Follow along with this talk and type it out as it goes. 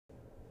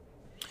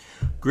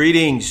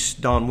Greetings,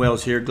 Don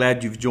Wells here.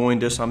 Glad you've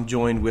joined us. I'm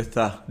joined with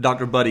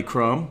Dr. Buddy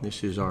Crum.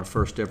 This is our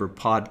first ever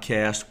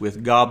podcast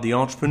with Gob the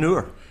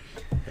Entrepreneur.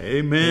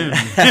 Amen.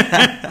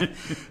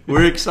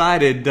 We're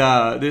excited.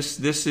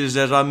 This is,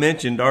 as I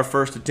mentioned, our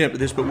first attempt at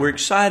this, but we're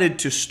excited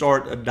to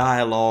start a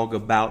dialogue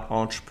about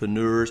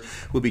entrepreneurs.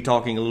 We'll be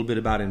talking a little bit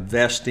about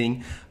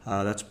investing.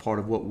 That's part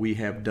of what we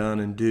have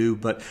done and do,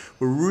 but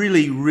we're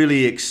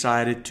really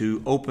excited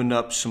to open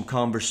up some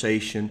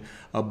conversation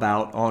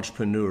about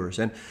entrepreneurs.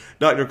 And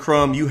Dr.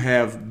 Crum, you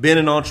have been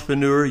an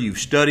entrepreneur, you've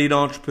studied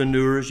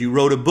entrepreneurs, you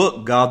wrote a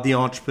book, Gob the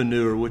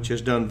Entrepreneur, which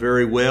has done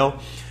very well.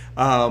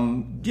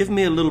 Give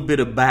me a little bit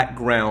of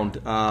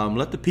background.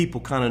 Let the people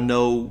kind of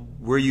know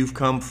where you've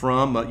come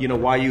from,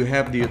 why you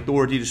have the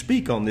authority to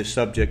speak on this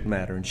subject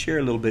matter, and share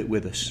a little bit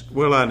with us.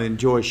 Well, I'd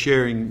enjoy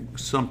sharing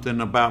something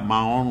about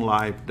my own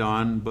life,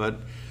 Don,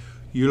 but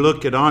you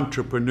look at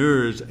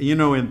entrepreneurs,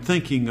 in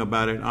thinking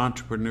about it,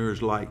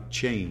 entrepreneurs like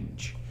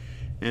change.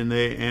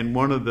 And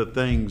one of the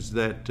things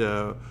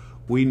that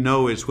we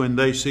know is when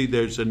they see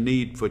there's a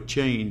need for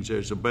change,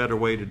 there's a better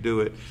way to do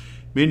it.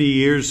 Many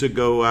years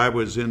ago, I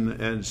was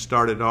and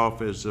started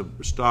off as a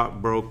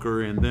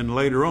stockbroker, and then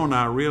later on,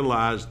 I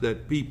realized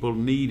that people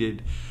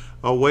needed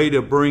a way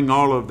to bring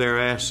all of their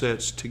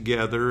assets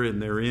together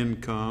and their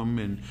income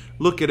and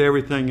look at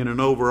everything in an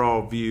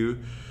overall view.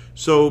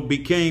 So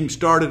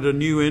started a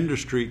new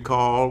industry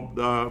called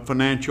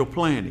financial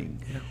planning.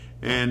 Yeah.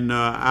 And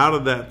out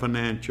of that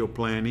financial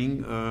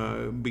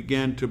planning,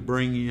 began to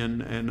bring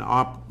in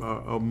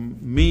a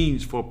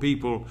means for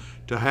people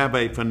to have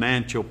a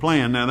financial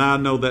plan. And I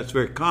know that's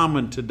very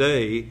common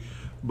today,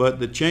 but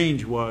the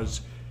change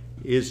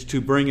is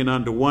to bring it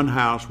under one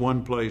house,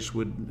 one place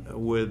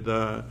with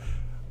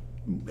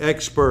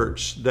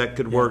experts that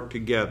could work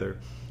together.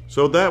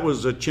 So that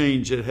was a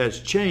change that has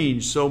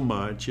changed so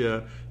much.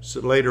 So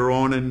later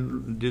on,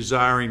 in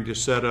desiring to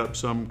set up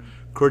some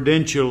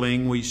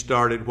credentialing, we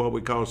started what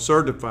we call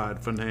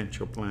certified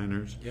financial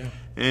planners. Yeah.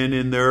 And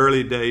in the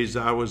early days,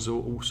 I was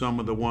some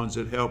of the ones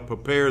that helped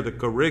prepare the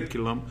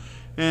curriculum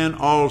and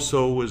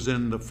also was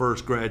in the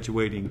first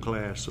graduating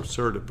class of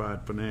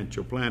certified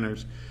financial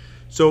planners.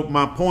 So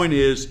my point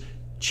is,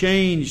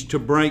 change to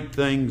make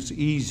things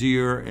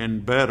easier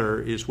and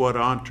better is what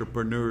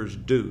entrepreneurs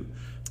do.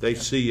 They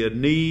see a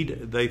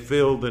need, they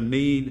fill the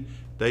need,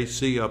 they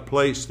see a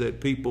place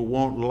that people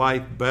want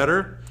life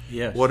better,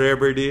 yes,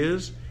 whatever it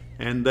is,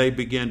 and they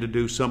begin to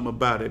do something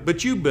about it.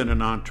 But you've been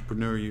an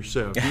entrepreneur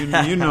yourself.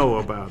 You know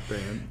about that.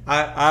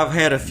 I've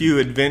had a few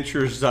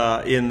adventures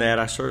in that.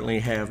 I certainly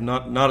have.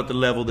 Not at the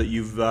level that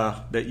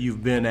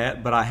you've been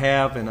at, but I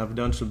have, and I've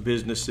done some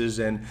businesses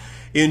and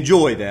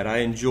enjoy that. I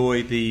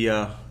enjoy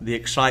the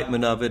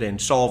excitement of it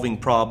and solving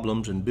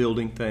problems and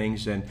building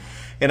things, and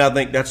I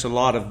think that's a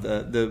lot of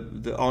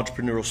the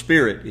entrepreneurial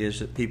spirit, is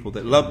that people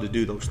that love to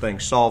do those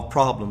things, solve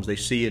problems, they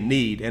see a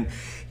need. And,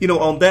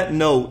 on that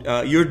note,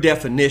 your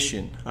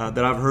definition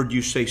that I've heard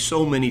you say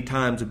so many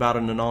times about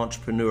an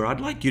entrepreneur, I'd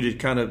like you to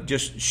kind of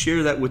just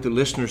share that with the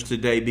listeners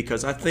today,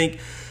 because I think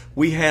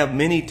we have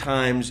many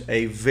times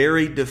a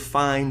very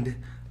defined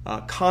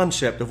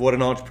concept of what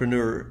an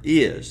entrepreneur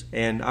is.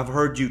 And I've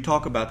heard you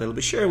talk about that a little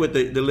bit. Share with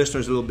the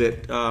listeners a little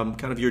bit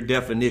kind of your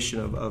definition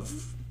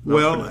of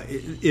well,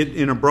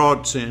 in a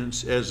broad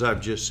sense, as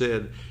I've just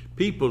said,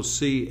 people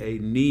see a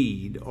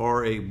need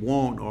or a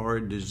want or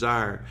a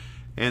desire,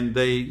 and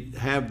they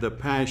have the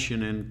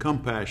passion and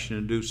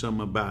compassion to do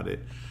something about it.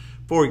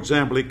 For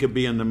example, it could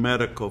be in the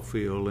medical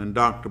field, and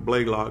Dr.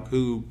 Blaylock,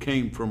 who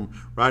came from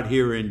right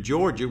here in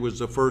Georgia, was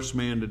the first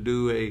man to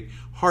do a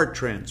heart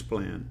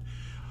transplant.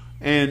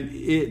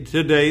 And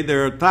today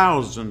there are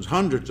thousands,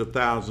 hundreds of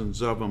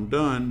thousands of them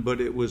done, but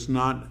it was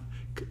not.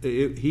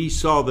 He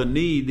saw the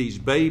need. These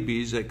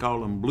babies, they call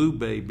them blue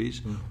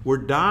babies, were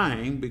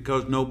dying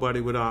because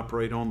nobody would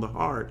operate on the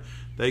heart.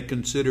 They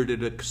considered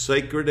it a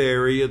sacred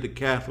area. The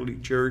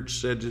Catholic Church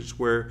said it's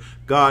where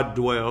God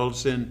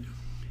dwells, and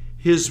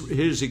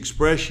his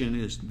expression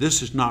is,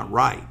 this is not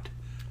right.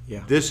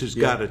 Yeah. This has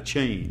got to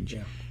change.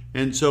 Yeah.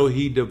 And so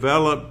he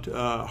developed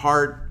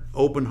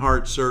open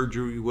heart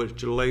surgery,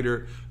 which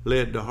later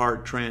led to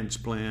heart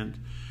transplant.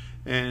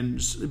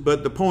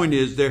 But the point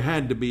is, there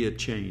had to be a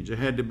change. There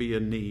had to be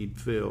a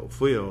need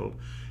filled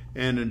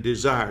and a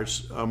desire.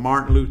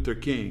 Martin Luther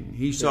King,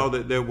 he saw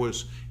that there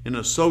was, in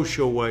a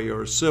social way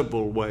or a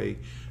civil way,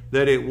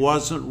 that it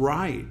wasn't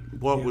right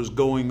what was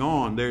going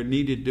on. There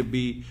needed to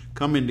be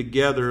coming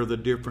together of the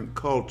different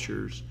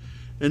cultures.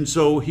 And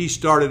so he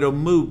started a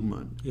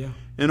movement. Yeah.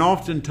 And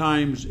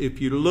oftentimes, if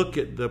you look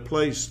at the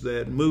place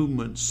that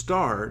movements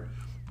start,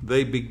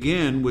 they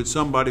begin with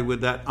somebody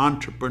with that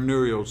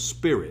entrepreneurial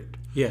spirit.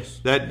 Yes.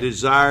 That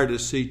desire to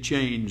see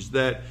change,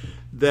 that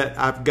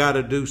I've got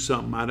to do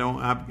something.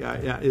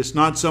 It's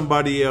not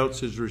somebody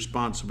else's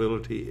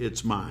responsibility,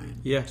 it's mine.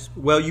 Yes.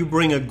 Well, you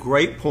bring a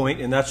great point,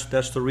 and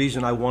that's the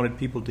reason I wanted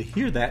people to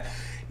hear that,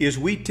 is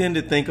we tend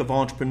to think of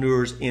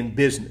entrepreneurs in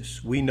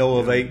business. We know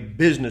of a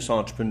business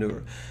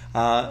entrepreneur.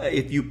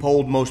 If you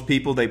polled most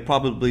people, they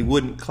probably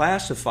wouldn't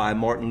classify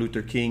Martin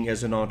Luther King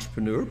as an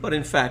entrepreneur, but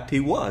in fact he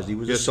was. He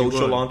was a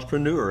social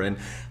entrepreneur, and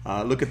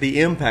look at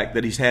the impact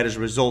that he's had as a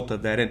result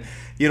of that. And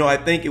I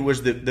think it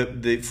was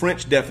the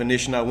French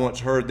definition I once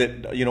heard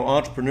that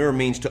entrepreneur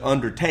means to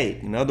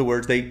undertake. In other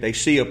words, they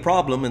see a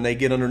problem and they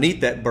get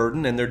underneath that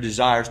burden and their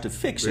desires to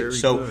fix it.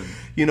 So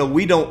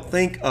we don't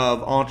think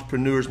of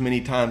entrepreneurs many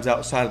times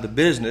outside of the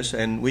business,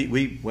 and we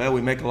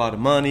make a lot of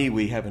money,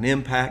 we have an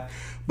impact.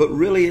 But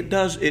really, it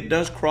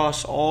does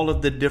cross all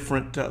of the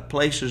different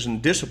places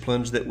and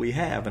disciplines that we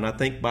have. And I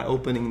think by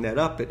opening that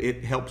up,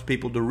 it helps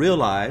people to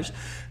realize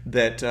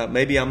that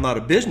maybe I'm not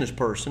a business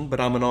person,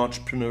 but I'm an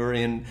entrepreneur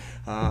in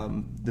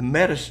the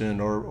medicine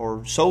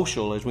or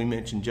social, as we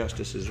mentioned,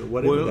 justices or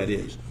whatever that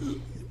is.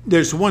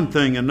 There's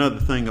another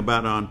thing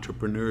about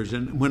entrepreneurs,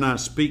 and when I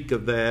speak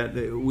of that,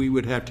 we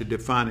would have to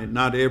define it.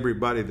 Not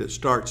everybody that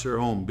starts their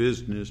own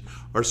business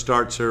or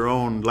starts their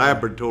own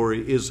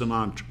laboratory is an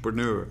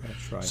entrepreneur.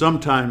 That's right.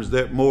 Sometimes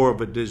they're more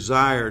of a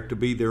desire to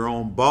be their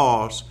own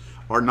boss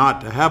or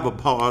not to have a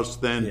boss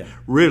than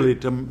really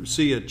to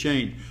see a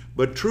change.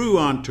 But true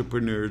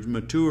entrepreneurs,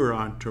 mature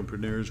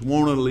entrepreneurs,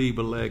 want to leave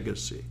a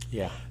legacy.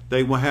 Yeah.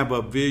 They will have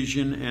a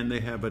vision and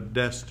they have a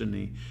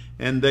destiny,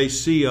 and they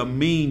see a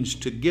means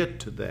to get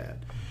to that.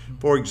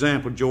 For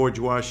example, George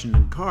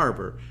Washington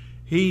Carver,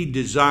 he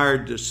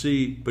desired to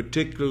see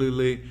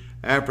particularly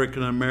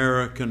African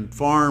American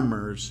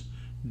farmers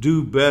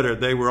do better.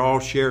 They were all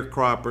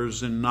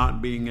sharecroppers and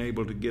not being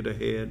able to get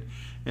ahead.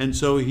 And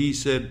so he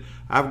said,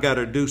 I've got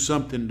to do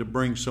something to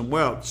bring some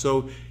wealth.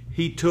 So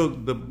he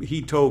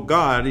told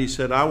God, he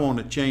said, I want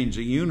to change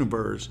the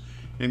universe.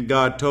 And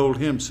God told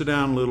him, sit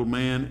down, little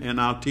man,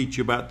 and I'll teach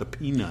you about the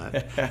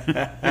peanut.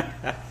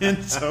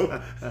 And so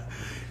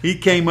he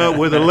came up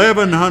with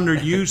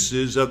 1,100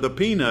 uses of the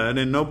peanut,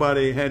 and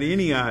nobody had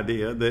any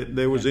idea that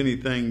there was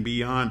anything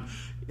beyond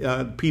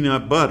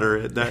peanut butter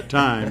at that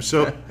time.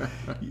 So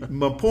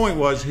my point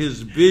was,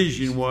 his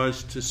vision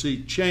was to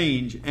see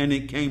change, and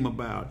it came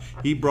about.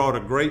 He brought a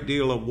great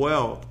deal of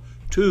wealth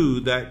to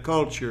that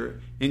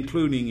culture,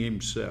 including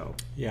himself.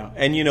 Yeah,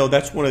 and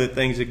that's one of the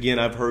things, again,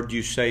 I've heard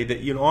you say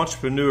that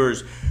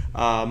entrepreneurs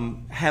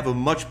have a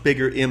much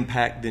bigger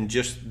impact than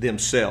just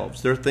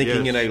themselves. They're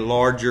thinking in a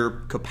larger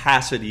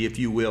capacity, if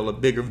you will, a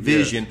bigger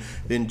vision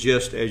than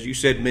just, as you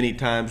said many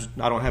times,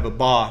 I don't have a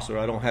boss or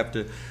I don't have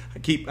to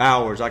keep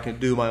hours, I can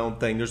do my own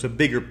thing. There's a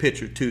bigger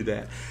picture to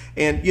that.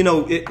 And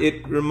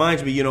it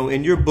reminds me,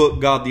 in your book,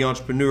 God the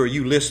Entrepreneur,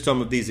 you list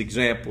some of these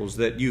examples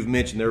that you've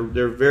mentioned.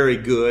 They're very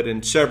good,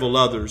 and several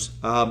others.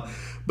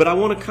 But I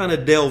want to kind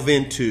of delve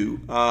into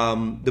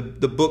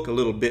the book a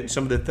little bit and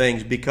some of the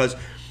things, because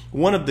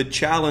one of the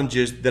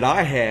challenges that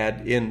I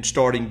had in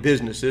starting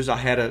businesses, I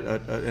had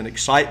an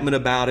excitement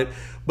about it,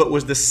 but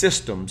was the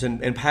systems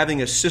and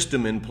having a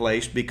system in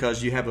place,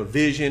 because you have a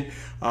vision,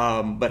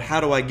 but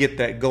how do I get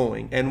that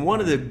going? And one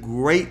of the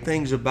great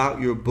things about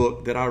your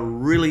book that I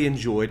really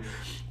enjoyed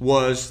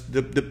was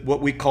the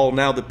what we call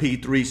now the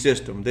P3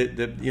 system,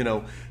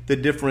 the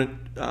different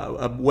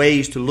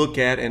ways to look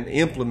at and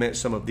implement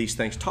some of these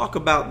things. Talk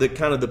about the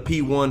kind of the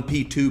P1,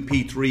 P2,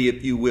 P3,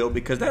 if you will,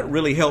 because that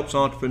really helps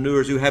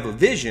entrepreneurs who have a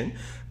vision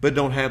but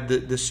don't have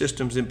the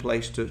systems in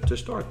place to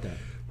start that.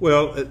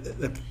 Well,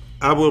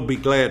 I will be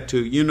glad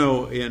to.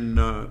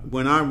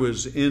 When I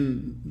was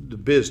in the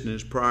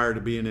business prior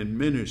to being in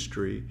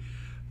ministry,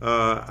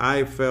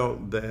 I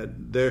felt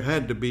that there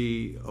had to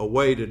be a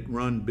way to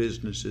run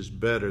businesses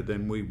better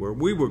than we were.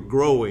 We were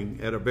growing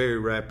at a very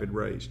rapid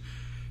rate.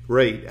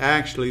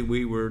 Actually,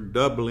 we were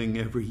doubling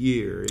every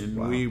year,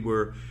 and we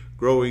were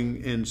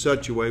growing in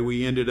such a way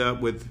we ended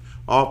up with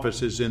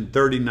offices in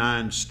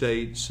 39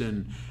 states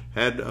and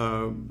had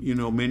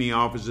many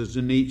offices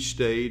in each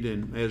state,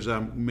 and as I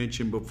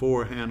mentioned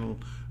before,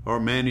 handled or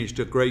managed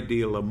a great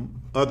deal of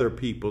other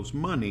people's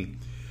money.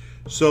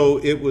 So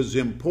it was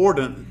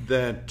important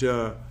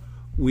that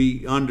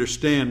we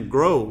understand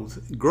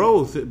growth.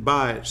 Growth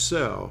by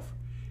itself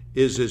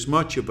is as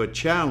much of a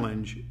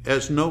challenge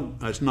as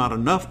not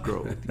enough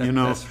growth.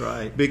 That's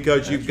right.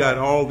 Because you've got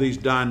all these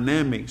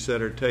dynamics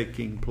that are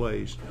taking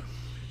place.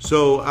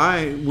 So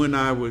when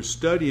I was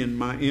studying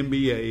my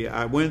MBA,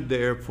 I went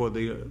there for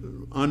the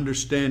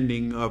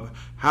understanding of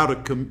how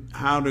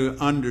to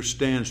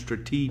understand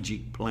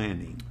strategic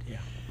planning. Yeah.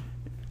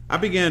 I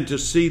began to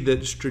see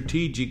that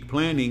strategic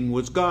planning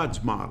was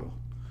God's model.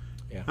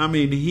 Yeah. I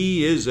mean,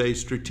 He is a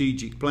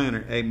strategic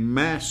planner, a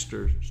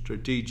master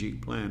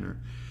strategic planner.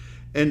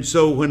 And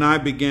so when I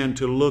began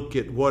to look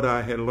at what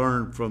I had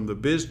learned from the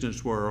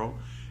business world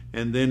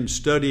and then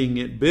studying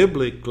it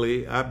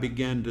biblically, I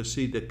began to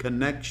see the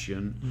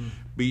connection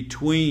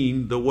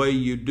between the way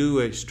you do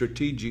a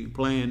strategic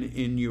plan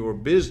in your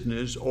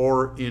business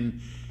or in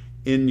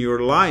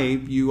your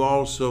life. You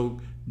also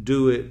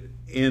do it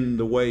in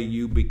the way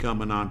you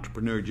become an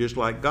entrepreneur, just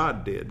like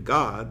God did.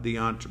 God, the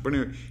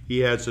entrepreneur,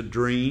 He has a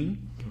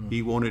dream.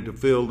 He wanted to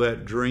fill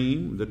that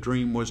dream. The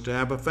dream was to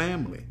have a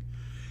family.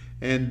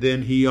 and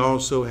then he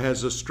also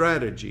has a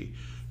strategy.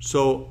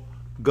 So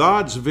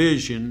God's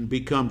vision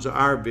becomes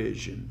our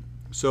vision.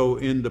 So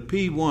in the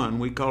P1,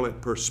 we call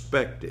it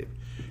perspective.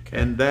 Okay.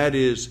 And that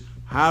is,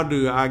 how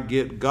do I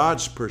get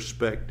God's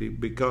perspective?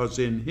 Because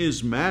in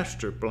his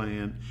master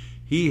plan,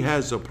 he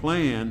has a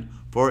plan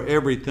for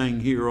everything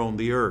here on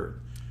the earth.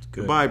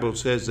 Good. The Bible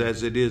says,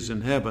 as it is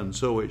in heaven,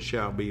 so it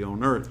shall be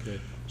on earth.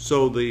 Good.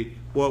 So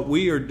what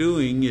we are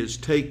doing is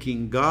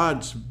taking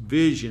God's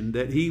vision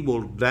that he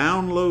will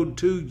download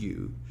to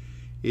you,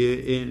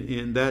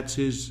 and that's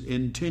his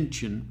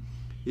intention,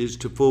 is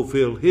to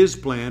fulfill his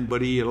plan,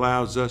 but he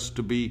allows us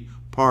to be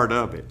part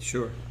of it.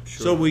 Sure.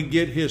 So we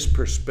get his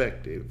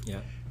perspective.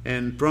 Yeah.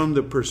 And from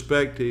the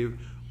perspective,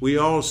 we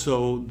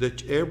also,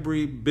 that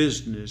every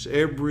business,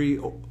 every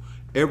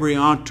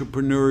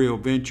entrepreneurial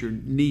venture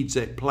needs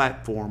a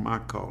platform, I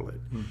call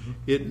it. Mm-hmm.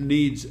 It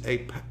needs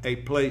a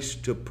place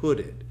to put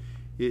it.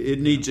 It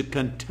needs a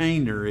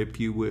container, if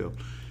you will.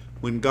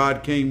 When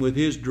God came with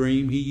his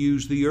dream, he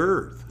used the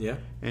earth. Yeah.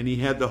 And he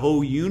had the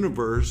whole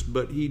universe,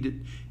 but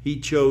he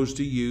chose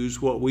to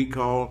use what we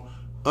call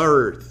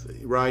Earth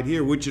right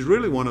here, which is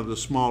really one of the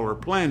smaller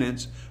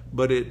planets,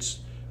 but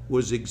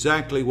was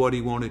exactly what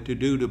he wanted to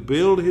do, to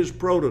build his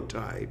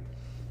prototype.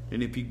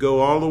 And if you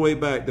go all the way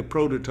back, the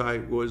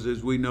prototype was,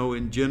 as we know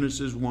in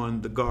Genesis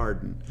 1, the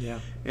garden. Yeah.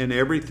 And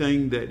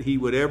everything that he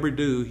would ever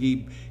do,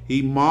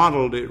 he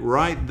modeled it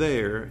right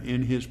there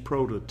in his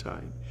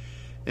prototype.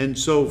 And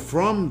so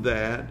from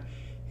that,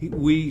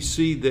 we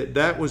see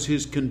that was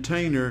his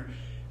container.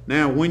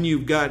 Now, when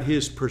you've got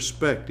his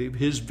perspective,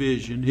 his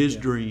vision, his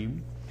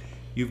dream,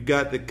 you've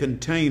got the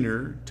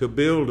container to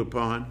build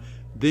upon,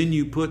 then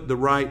you put the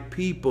right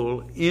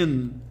people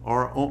in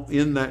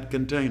that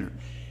container.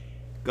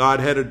 God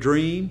had a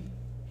dream.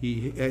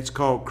 It's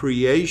called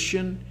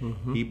creation.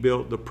 Mm-hmm. He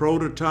built the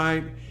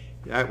prototype.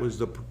 That was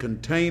the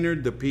container,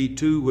 the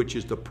P2, which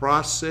is the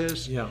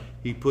process. Yeah.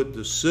 He put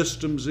the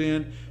systems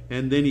in,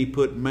 and then he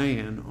put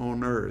man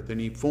on earth, and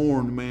he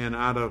formed man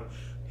out of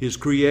his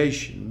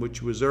creation,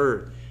 which was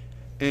earth,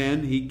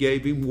 and he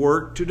gave him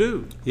work to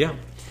do. Yeah.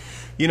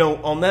 You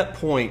know, on that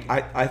point,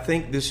 I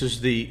think this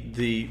is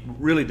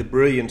really the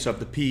brilliance of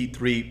the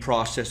P3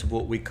 process, of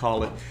what we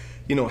call it.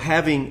 You know,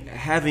 having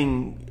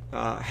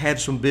had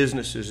some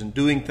businesses and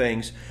doing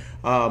things,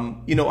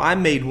 I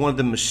made one of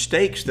the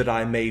mistakes that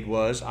I made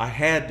was I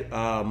had,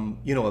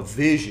 a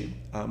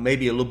vision,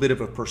 maybe a little bit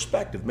of a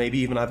perspective. Maybe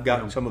even I've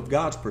gotten some of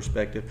God's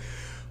perspective.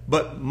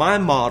 But my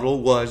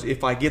model was,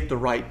 if I get the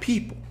right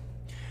people.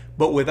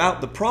 But without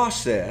the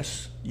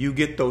process, you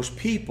get those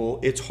people,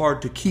 it's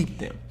hard to keep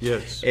them.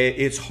 Yes.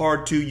 It's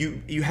hard to,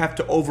 you have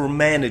to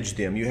overmanage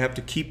them. You have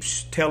to keep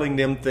telling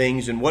them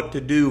things and what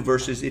to do,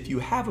 versus if you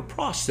have a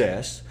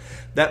process,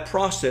 that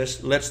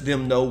process lets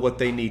them know what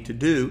they need to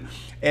do.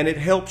 And it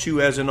helps you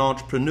as an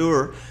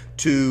entrepreneur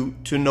to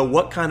know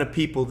what kind of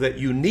people that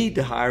you need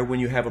to hire when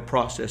you have a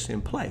process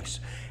in place.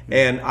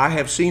 And I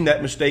have seen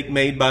that mistake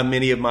made by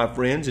many of my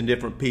friends and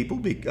different people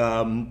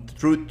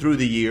through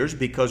the years,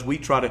 because we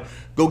try to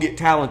go get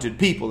talented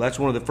people. That's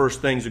one of the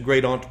first things a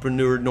great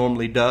entrepreneur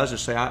normally does,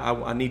 is say,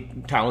 I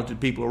need talented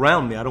people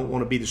around me. I don't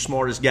want to be the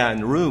smartest guy in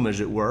the room, as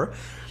it were.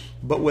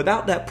 But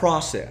without that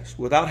process,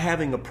 without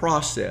having a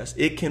process,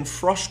 it can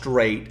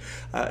frustrate.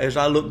 As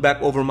I look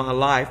back over my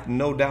life,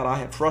 no doubt I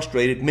have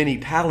frustrated many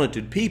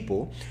talented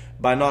people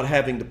by not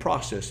having the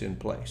process in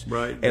place.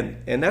 Right.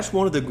 And that's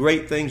one of the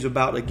great things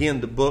about, again,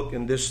 the book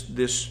and this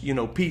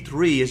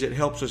P3, is it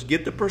helps us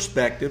get the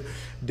perspective,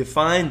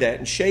 define that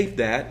and shape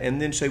that,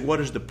 and then say, what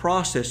is the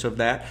process of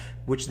that,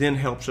 which then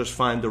helps us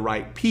find the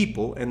right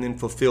people and then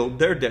fulfill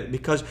their debt.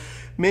 Because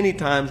many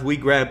times we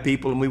grab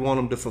people and we want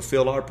them to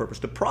fulfill our purpose.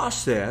 The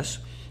process,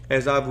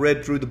 as I've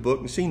read through the book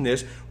and seen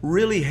this,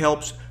 really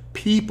helps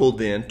people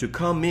then to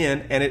come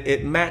in, and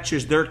it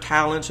matches their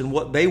talents and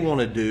what they want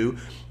to do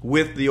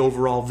with the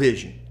overall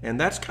vision. And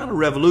that's kind of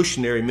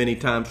revolutionary many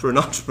times for an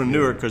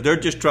entrepreneur, because they're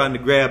just trying to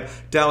grab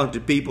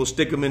talented people,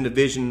 stick them in the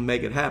vision, and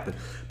make it happen.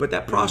 But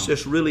that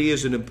process really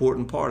is an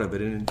important part of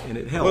it, and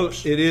it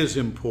helps. Well, it is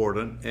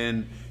important,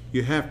 and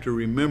you have to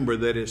remember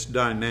that it's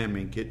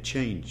dynamic. It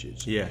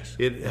changes. Yes.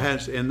 It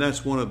has, and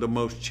that's one of the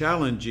most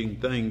challenging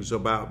things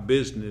about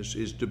business,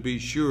 is to be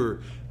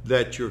sure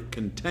that your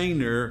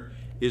container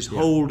is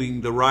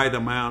holding the right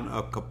amount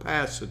of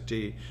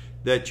capacity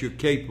that you're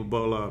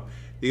capable of.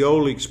 The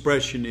old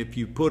expression, if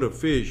you put a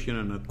fish in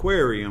an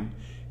aquarium,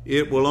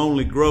 it will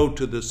only grow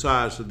to the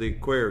size of the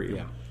aquarium.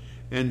 Yeah.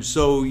 And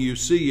so you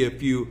see,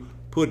 if you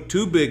put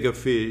too big a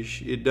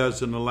fish, it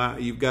doesn't allow,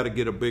 you've got to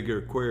get a bigger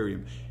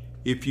aquarium.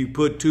 If you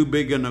put too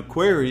big an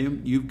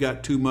aquarium, you've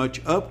got too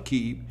much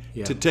upkeep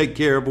to take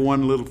care of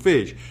one little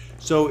fish.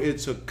 So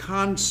it's a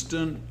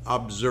constant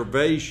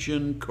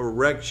observation,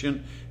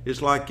 correction.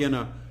 It's like in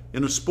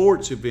a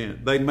sports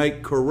event. They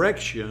make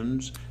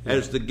corrections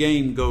as the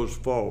game goes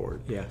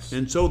forward. Yes.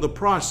 And so the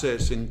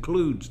process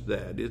includes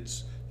that.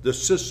 It's the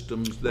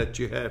systems that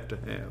you have to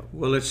have.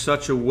 Well, it's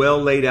such a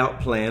well laid out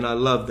plan. I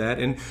love that.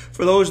 And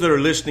for those that are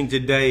listening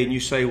today and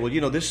you say,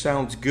 well, this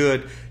sounds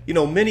good.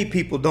 Many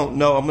people don't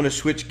know. I'm going to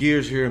switch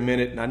gears here a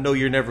minute, and I know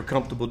you're never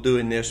comfortable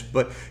doing this,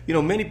 but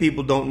many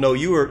people don't know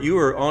you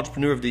were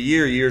Entrepreneur of the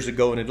Year years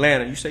ago in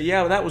Atlanta. You say,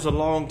 yeah, well, that was a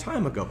long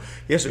time ago.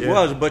 Yes, it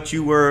was, but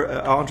you were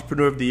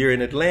Entrepreneur of the Year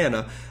in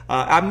Atlanta.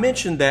 I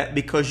mentioned that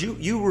because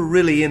you were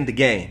really in the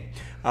game.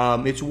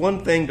 It's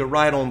one thing to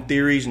write on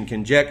theories and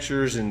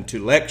conjectures and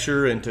to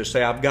lecture and to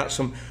say I've got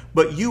some,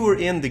 but you were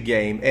in the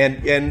game.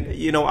 And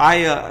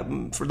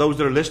I for those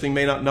that are listening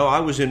may not know,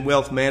 I was in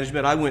wealth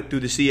management. I went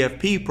through the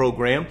CFP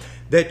program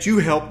that you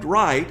helped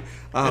write,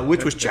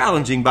 which was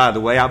challenging, by the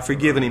way. I've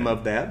forgiven him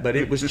of that, but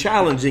it was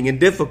challenging and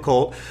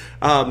difficult.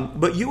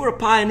 But you were a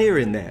pioneer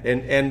in that,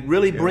 and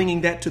really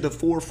bringing that to the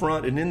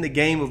forefront. And in the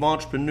game of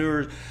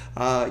entrepreneurs,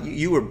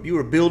 you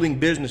were building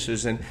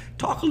businesses. And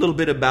talk a little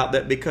bit about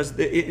that, because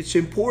it's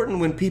important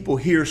when people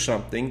hear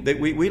something that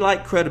we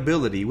like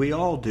credibility. We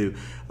all do.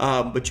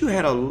 But you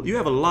have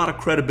a lot of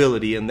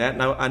credibility in that.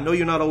 Now I know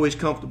you're not always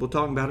comfortable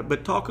talking about it,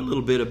 but talk a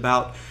little bit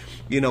about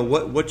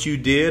what you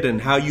did and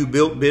how you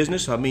built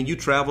business. I mean, you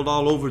traveled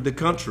all over the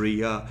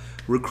country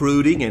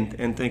recruiting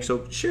and things.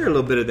 So share a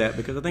little bit of that,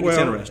 because I think it's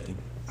interesting.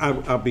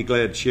 I'll be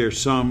glad to share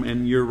some.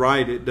 And you're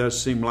right, it does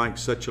seem like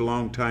such a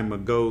long time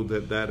ago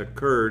that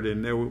occurred.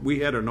 And we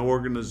had an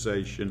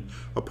organization,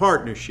 a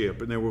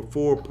partnership, and there were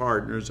 4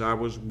 partners. I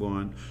was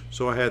one.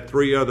 So I had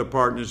 3 other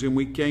partners, and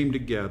we came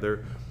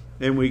together,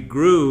 and we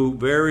grew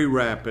very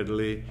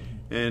rapidly.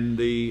 And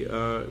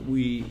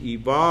we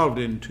evolved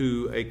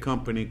into a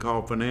company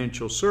called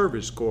Financial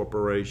Service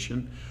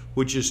Corporation,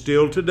 which is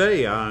still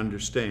today, I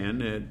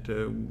understand. It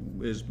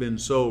has been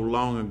so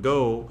long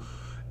ago,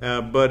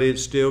 but it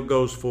still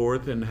goes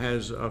forth and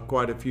has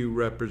quite a few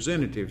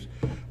representatives.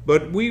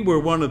 But we were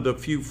one of the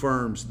few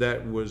firms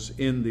that was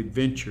in the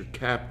venture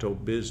capital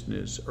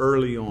business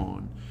early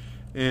on.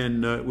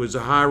 And it was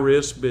a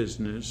high-risk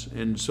business,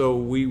 and so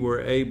we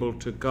were able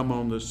to come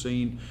on the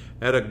scene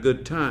at a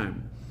good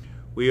time.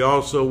 We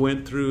also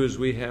went through, as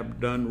we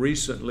have done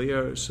recently,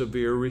 a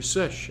severe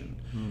recession.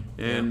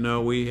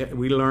 And we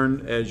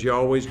learned, as you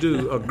always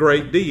do, a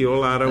great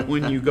deal out of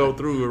when you go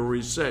through a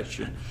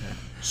recession.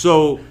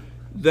 So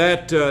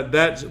that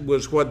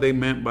was what they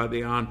meant by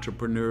the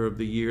Entrepreneur of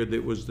the Year.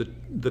 That was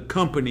the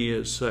company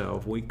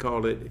itself. We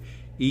called it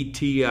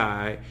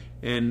ETI,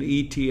 and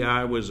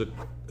ETI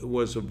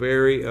was a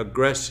very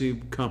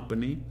aggressive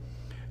company.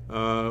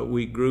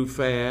 We grew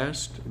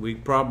fast. We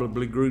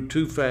probably grew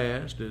too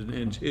fast,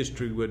 and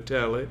history would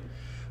tell it.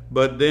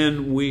 But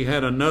then we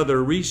had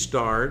another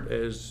restart,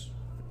 as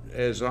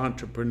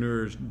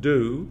entrepreneurs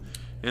do,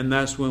 and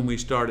that's when we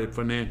started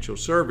Financial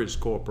Service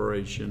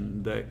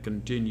Corporation, that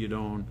continued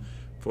on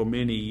for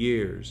many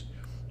years.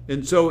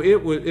 And so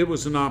it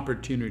was an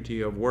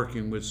opportunity of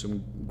working with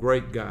some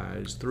great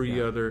guys,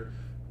 3 other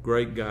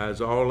great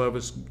guys, all of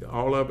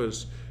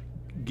us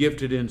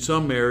gifted in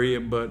some area,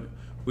 but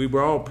we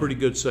were all pretty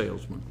good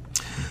salesmen.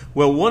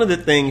 Well, one of the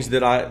things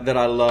that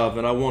I love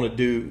and I want to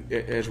do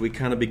as we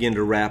kind of begin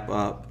to wrap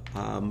up,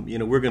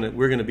 we're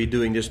gonna be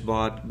doing this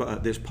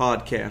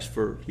podcast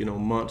for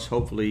months,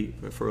 hopefully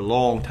for a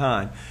long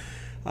time,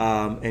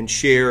 and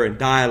share and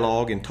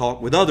dialogue and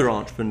talk with other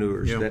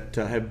entrepreneurs that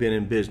have been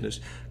in business,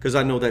 because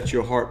I know that's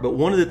your heart. But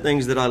one of the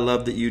things that I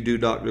love that you do,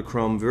 Dr.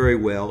 Crum, very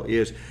well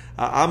is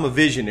I'm a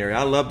visionary.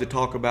 I love to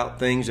talk about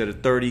things at a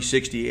 30,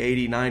 60,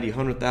 80, 90,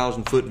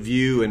 100,000 foot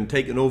view and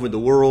taking over the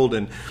world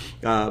and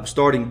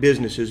starting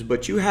businesses.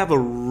 But you have a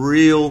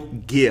real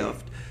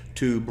gift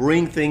to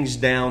bring things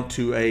down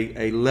to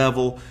a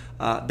level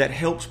that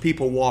helps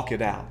people walk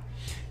it out.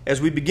 As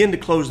we begin to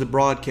close the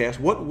broadcast,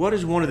 what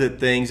is one of the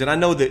things, and I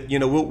know that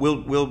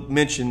we'll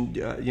mention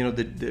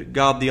the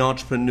God the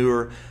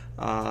Entrepreneur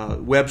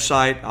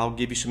website. I'll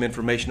give you some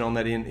information on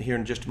that here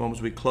in just a moment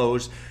as we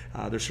close.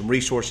 There's some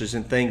resources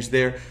and things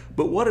there.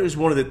 But what is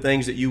one of the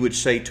things that you would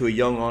say to a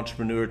young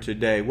entrepreneur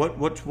today?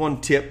 What's one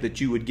tip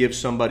that you would give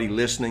somebody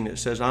listening that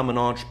says, I'm an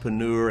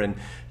entrepreneur, and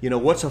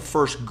what's a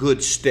first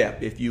good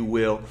step, if you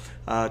will,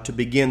 to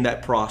begin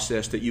that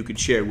process that you could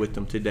share with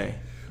them today?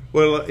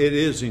 Well, it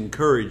is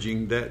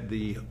encouraging that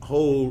the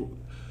whole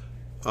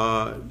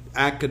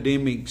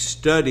academic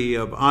study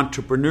of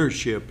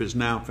entrepreneurship is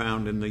now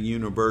found in the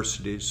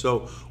universities.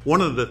 So one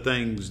of the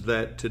things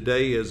that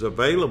today is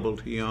available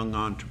to young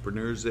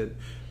entrepreneurs that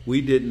we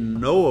didn't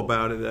know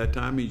about at that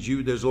time is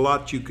there's a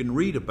lot you can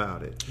read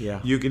about it. Yeah.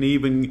 You can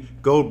even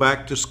go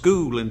back to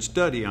school and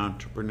study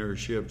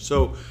entrepreneurship.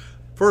 So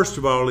first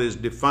of all is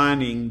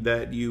defining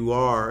that you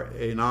are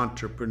an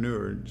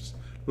entrepreneur,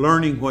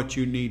 learning what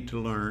you need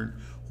to learn.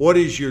 What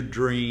is your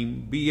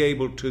dream? Be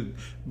able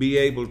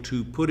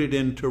to put it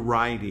into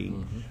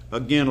writing. Mm-hmm.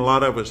 Again, a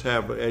lot of us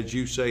have, as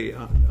you say,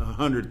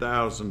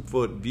 100,000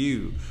 foot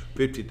view,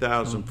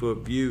 50,000 foot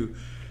view,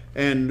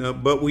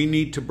 and but we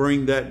need to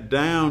bring that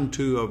down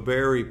to a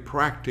very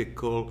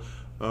practical,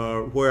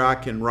 where I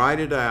can write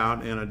it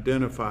out and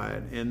identify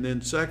it, and then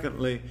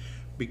secondly,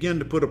 begin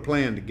to put a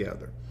plan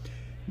together.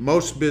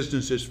 Most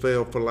businesses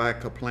fail for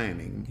lack of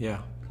planning.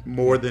 Yeah.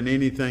 more than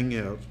anything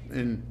else.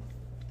 And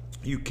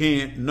you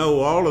can't know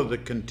all of the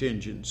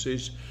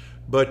contingencies,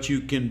 but you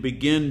can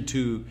begin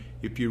to,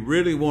 if you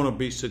really want to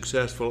be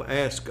successful,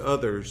 ask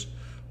others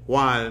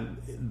why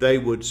they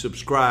would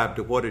subscribe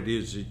to what it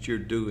is that you're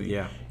doing.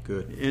 Yeah,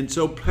 good. And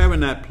so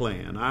having that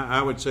plan,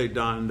 I would say,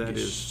 Don, that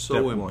is so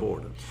step one.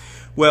 important.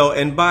 Well,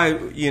 and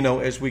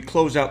as we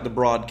close out the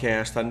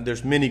broadcast,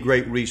 there's many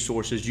great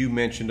resources. You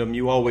mentioned them.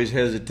 You always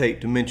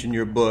hesitate to mention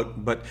your book,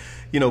 but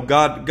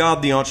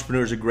God the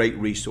Entrepreneur is a great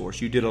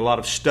resource. You did a lot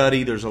of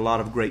study. There's a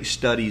lot of great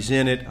studies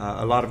in it,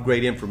 a lot of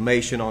great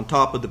information on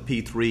top of the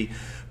P3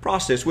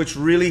 process, which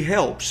really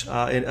helps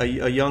a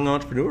young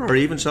entrepreneur, or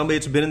even somebody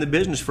that's been in the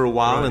business for a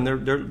while, right, and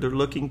they're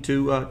looking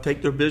to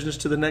take their business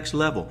to the next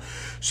level.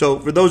 So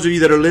for those of you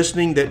that are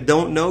listening that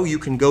don't know, you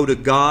can go to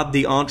God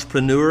the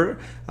Entrepreneur.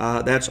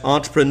 That's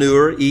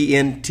Entrepreneur,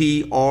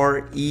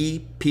 ENTREPRENEUR.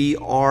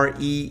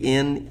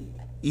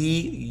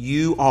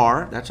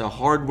 That's a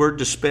hard word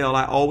to spell.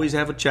 I always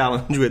have a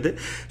challenge with it,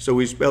 so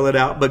we spell it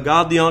out. But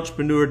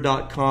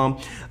GodTheEntrepreneur.com.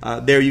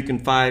 There you can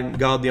find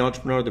God the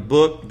Entrepreneur, the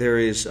book. There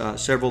is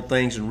several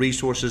things and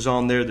resources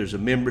on there. There's a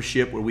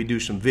membership where we do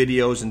some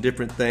videos and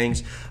different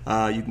things.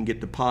 You can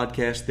get the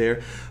podcast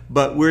there.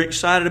 But we're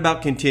excited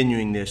about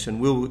continuing this, and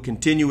we'll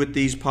continue with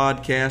these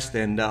podcasts,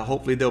 and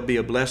hopefully they'll be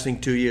a blessing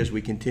to you as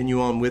we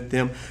continue on with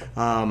them.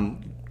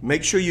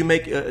 Make sure you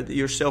make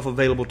yourself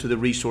available to the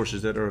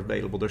resources that are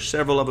available. There's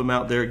several of them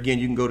out there. Again,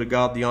 you can go to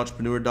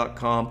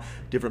GodTheEntrepreneur.com,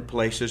 different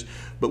places.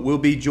 But we'll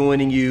be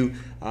joining you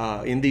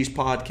in these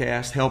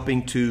podcasts,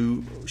 helping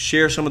to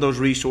share some of those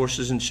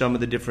resources and some of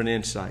the different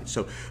insights.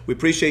 So we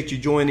appreciate you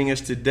joining us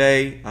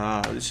today.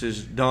 This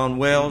is Don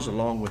Wells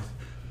along with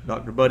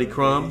Dr. Buddy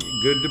Crum.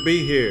 Good to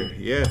be here.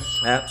 Yes.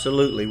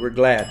 Absolutely. We're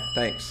glad.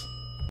 Thanks.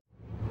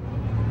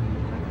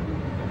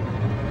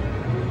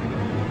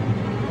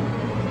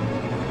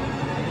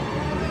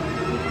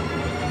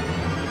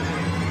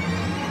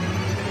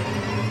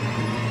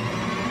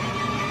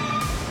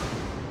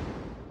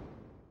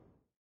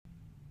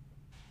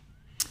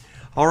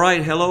 All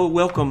right, hello,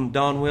 welcome.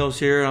 Don Wells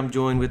here. I'm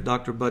joined with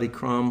Dr. Buddy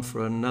Crum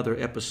for another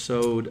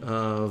episode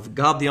of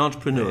God the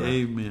Entrepreneur.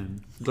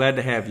 Amen. Glad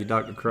to have you,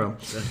 Dr. Crum.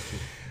 Thank you.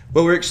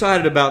 Well, we're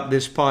excited about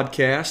this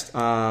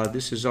podcast.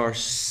 This is our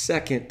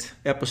second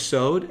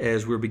episode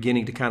as we're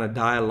beginning to kind of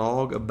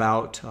dialogue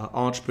about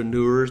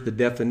entrepreneurs, the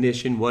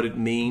definition, what it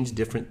means,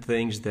 different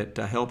things that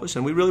help us.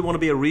 And we really want to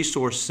be a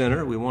resource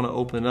center. We want to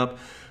open up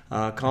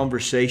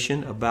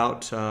conversation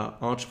about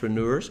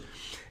entrepreneurs.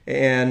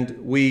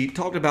 And we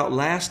talked about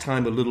last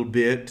time a little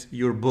bit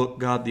your book,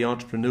 God the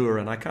Entrepreneur,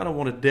 and I kind of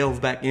want to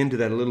delve back into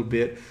that a little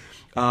bit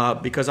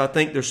because I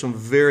think there's some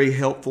very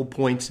helpful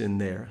points in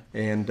there.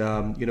 And,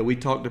 we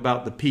talked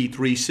about the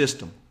P3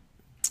 system.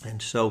 And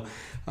so,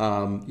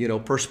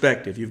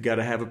 perspective, you've got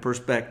to have a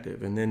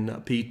perspective. And then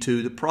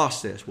P2, the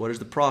process. What is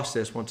the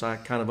process once I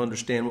kind of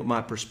understand what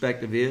my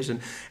perspective is?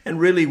 And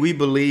really, we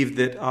believe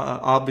that,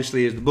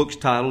 obviously, as the book's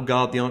titled,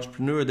 God the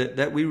Entrepreneur,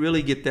 that we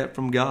really get that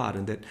from God.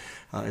 And that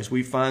as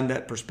we find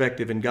that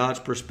perspective in God's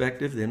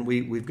perspective, then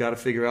we've got to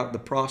figure out the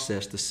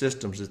process, the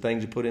systems, the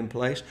things to put in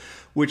place,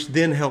 which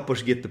then help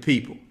us get the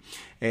people.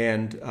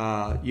 And,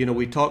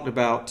 we talked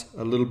about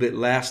a little bit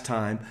last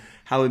time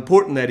how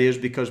important that is,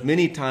 because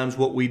many times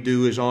what we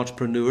do as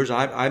entrepreneurs,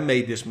 I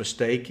made this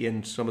mistake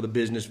in some of the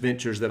business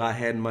ventures that I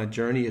had in my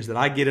journey, is that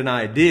I get an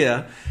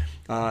idea,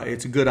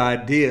 it's a good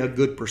idea,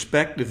 good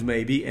perspective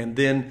maybe, and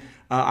then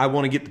I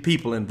want to get the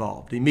people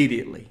involved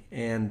immediately.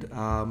 And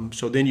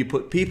so then you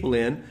put people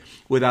in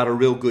without a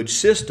real good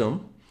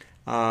system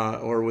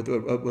or with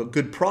a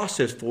good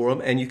process for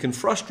them, and you can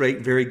frustrate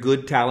very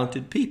good,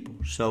 talented people.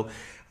 So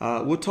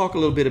we'll talk a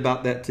little bit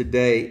about that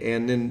today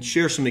and then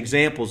share some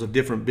examples of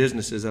different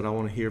businesses that I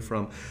want to hear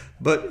from.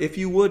 But if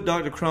you would,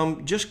 Dr.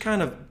 Crum, just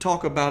kind of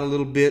talk about a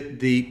little bit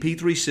the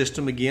P3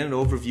 system again, an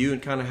overview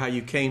and kind of how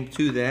you came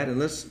to that. And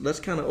let's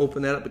kind of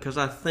open that up because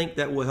I think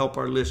that will help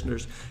our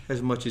listeners as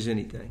much as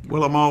anything.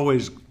 Well, I'm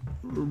always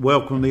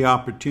welcome the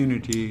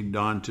opportunity,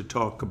 Don, to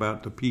talk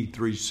about the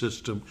P3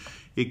 system.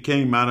 It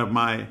came out of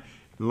my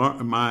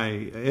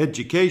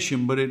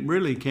education, but it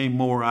really came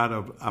more out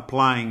of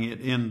applying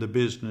it in the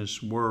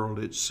business world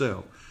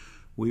itself.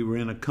 We were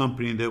in a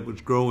company that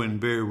was growing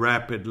very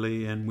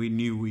rapidly, and we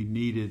knew we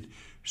needed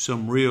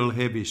some real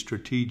heavy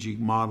strategic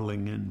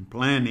modeling and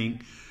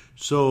planning.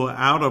 So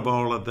out of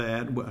all of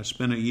that, I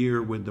spent a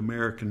year with the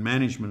American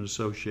Management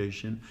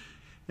Association,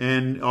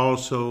 and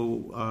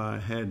also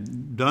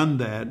had done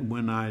that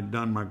when I had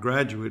done my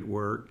graduate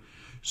work.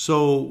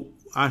 So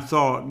I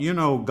thought,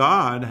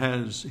 God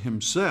has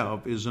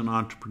himself is an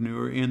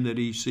entrepreneur in that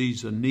he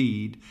sees a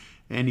need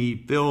and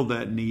he filled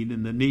that need,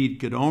 and the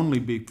need could only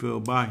be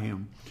filled by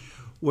him.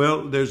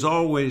 Well, there's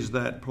always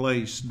that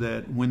place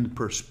that when the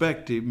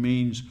perspective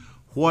means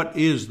what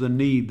is the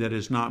need that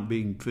is not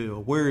being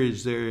filled? Where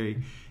is there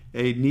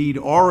a need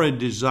or a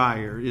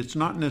desire? It's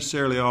not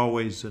necessarily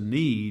always a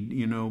need.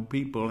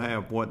 People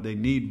have what they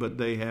need, but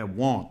they have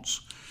wants.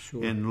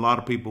 Sure. And a lot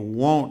of people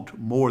want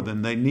more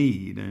than they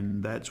need,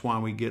 and that's why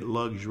we get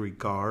luxury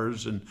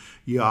cars and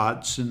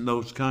yachts and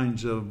those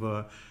kinds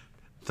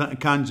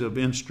of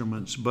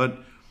instruments. But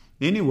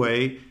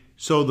anyway,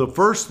 so the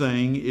first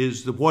thing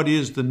is what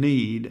is the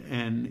need,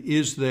 and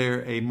is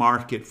there a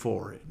market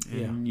for it?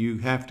 And you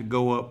have to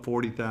go up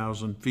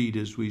 40,000 feet,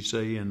 as we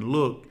say, and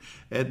look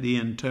at the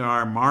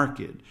entire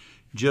market,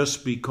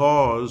 just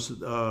because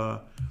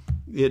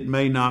it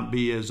may not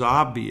be as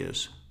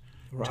obvious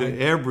to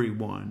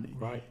everyone.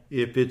 Right.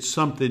 If it's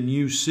something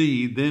you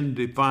see, then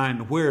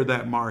define where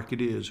that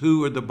market is.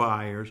 Who are the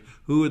buyers?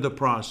 Who are the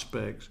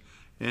prospects?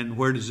 And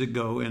where does it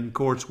go? And of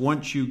course,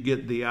 once you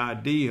get the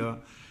idea,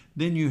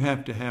 then you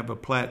have to have a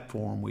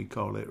platform, we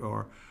call it,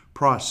 or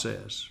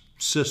process,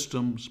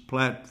 systems,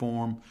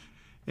 platform,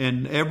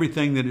 and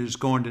everything that it's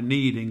going to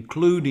need,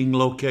 including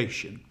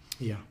location,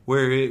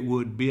 where it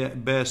would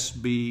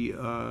best be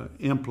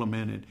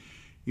implemented.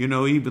 You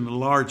know, even the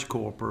large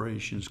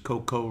corporations,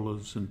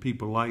 Coca-Cola's and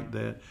people like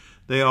that,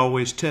 they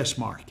always test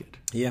market.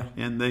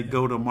 And they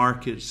go to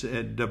markets,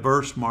 at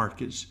diverse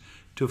markets,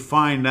 to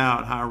find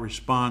out how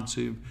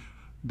responsive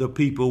the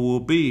people will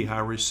be,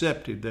 how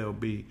receptive they'll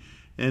be.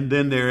 And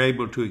then they're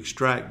able to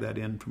extract that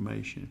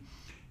information.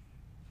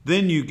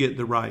 Then you get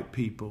the right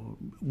people.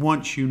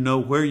 Once you know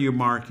where your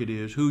market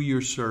is, who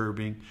you're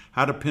serving,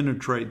 how to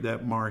penetrate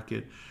that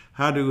market,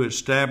 how to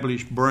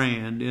establish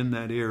brand in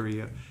that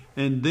area,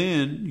 and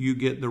then you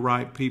get the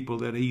right people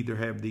that either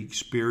have the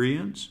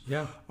experience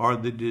or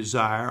the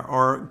desire,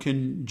 or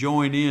can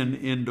join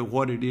into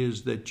what it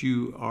is that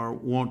you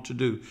want to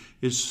do.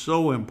 It's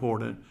so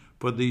important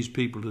for these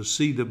people to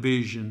see the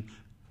vision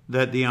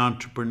that the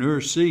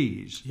entrepreneur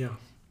sees.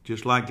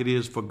 Just like it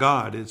is for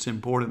God, it's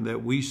important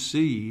that we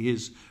see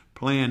His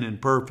plan and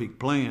perfect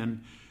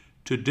plan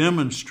to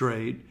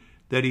demonstrate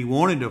that He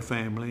wanted a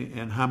family,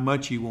 and how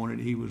much He wanted.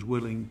 He was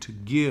willing to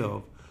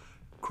give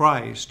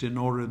Christ in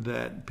order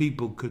that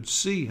people could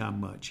see how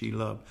much He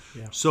loved.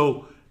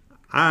 So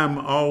I'm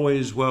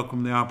always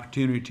welcome the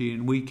opportunity,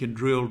 and we can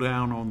drill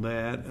down on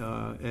that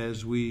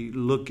as we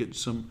look at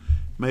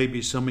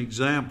maybe some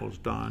examples,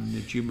 Don,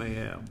 that you may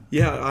have.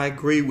 Yeah, I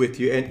agree with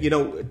you. And, you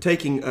know,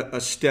 taking a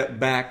step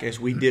back, as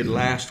we did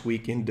last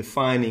week in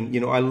defining,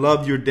 you know, I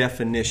love your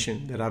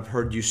definition that I've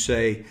heard you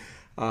say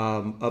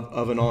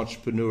of an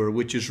entrepreneur,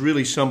 which is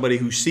really somebody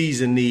who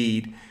sees a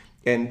need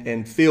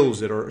and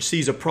feels it, or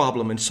sees a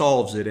problem and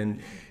solves it.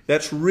 And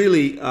that's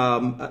really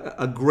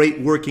a great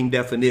working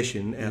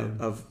definition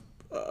of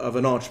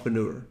an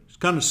entrepreneur. It's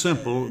kind of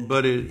simple,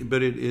 but it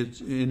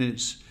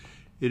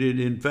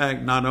in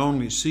fact not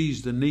only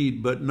sees the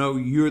need, but no,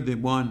 you're the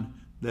one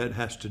that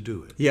has to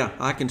do it. Yeah,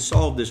 I can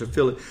solve this or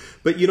fill it.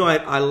 But you know,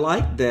 I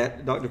like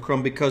that, Dr.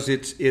 Crum, because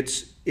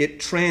it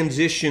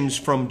transitions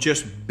from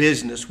just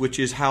business, which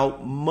is how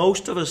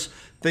most of us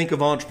think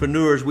of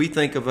entrepreneurs. We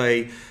think of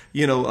a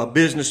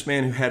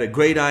businessman who had a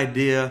great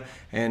idea,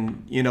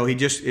 and you know,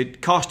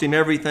 it cost him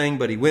everything,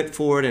 but he went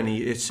for it, and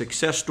it's a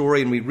success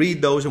story, and we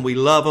read those and we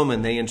love them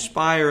and they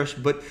inspire us.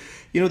 But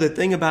you know, the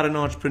thing about an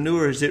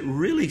entrepreneur is it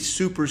really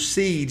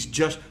supersedes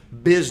just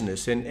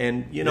business.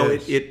 And you know,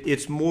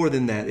 it's more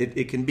than that.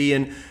 It can be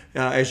in,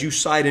 as you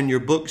cite in your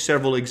book,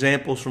 several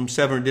examples from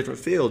 7 different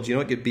fields. You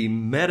know, it could be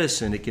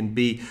medicine, it can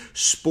be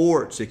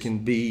sports, it can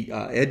be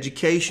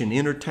education,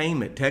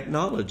 entertainment,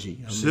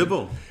 technology.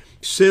 Civil.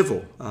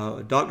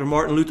 Dr.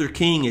 Martin Luther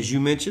King, as you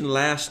mentioned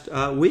last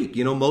week,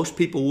 you know, most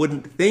people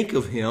wouldn't think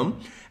of him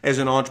as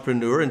an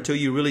entrepreneur until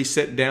you really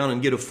sit down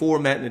and get a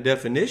format and a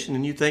definition,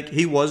 and you think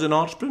he was an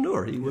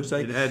entrepreneur.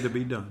 It had to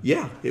be done.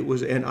 Yeah, it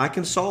was, and I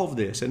can solve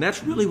this. And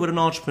that's really what an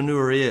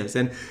entrepreneur is.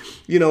 And,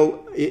 you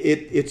know,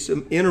 it's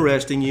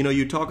interesting, you know,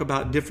 you talk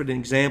about different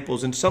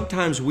examples, and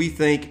sometimes we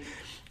think,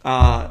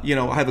 you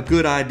know, I have a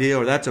good idea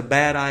or that's a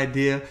bad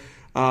idea.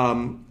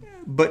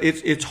 But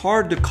it's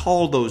hard to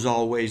call those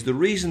always. The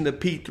reason the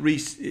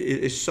P3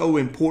 is so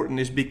important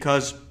is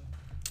because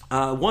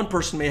one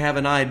person may have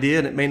an idea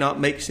and it may not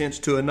make sense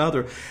to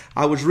another.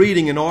 I was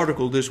reading an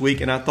article this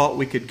week, and I thought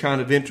we could kind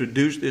of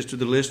introduce this to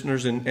the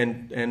listeners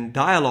and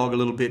dialogue a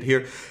little bit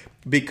here,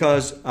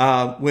 because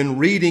when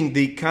reading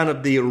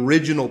the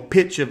original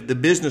pitch of the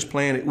business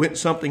plan, it went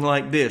something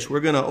like this: we're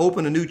going to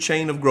open a new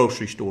chain of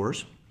grocery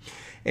stores,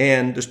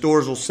 and the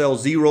stores will sell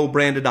 0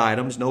 branded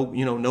items,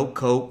 no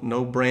Coke,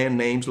 no brand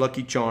names,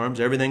 Lucky Charms.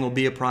 Everything will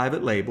be a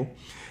private label.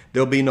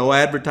 There'll be no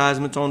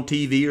advertisements on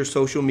TV or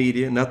social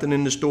media. Nothing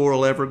in the store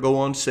will ever go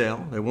on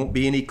sale. There won't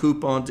be any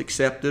coupons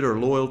accepted or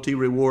loyalty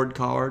reward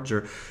cards,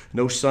 or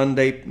no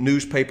Sunday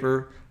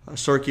newspaper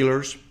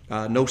circulars,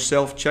 no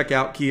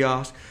self-checkout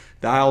kiosks.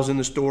 The aisles in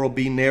the store will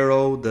be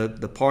narrow.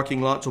 The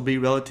parking lots will be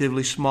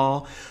relatively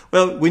small.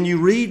 Well, when you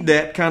read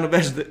that kind of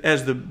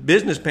as the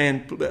business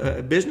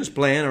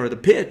plan or the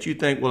pitch, you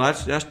think, well,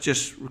 that's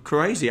just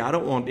crazy. I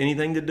don't want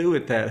anything to do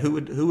with that. Who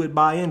would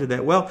buy into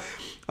that? Well,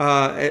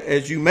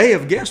 as you may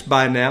have guessed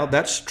by now,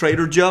 that's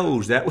Trader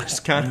Joe's. That was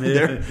kind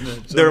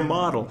of their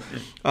model.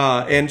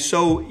 And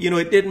so, you know,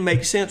 it didn't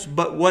make sense.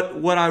 But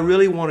what I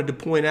really wanted to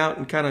point out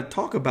and kind of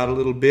talk about a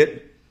little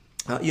bit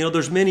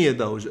There's many of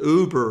those,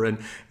 Uber and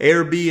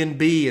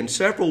Airbnb and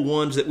several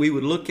ones that we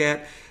would look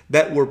at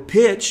that were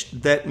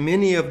pitched that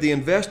many of the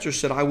investors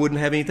said, I wouldn't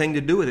have anything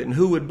to do with it, and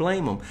who would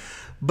blame them?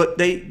 But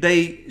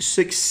they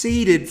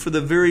succeeded for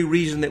the very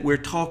reason that we're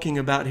talking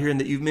about here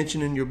and that you've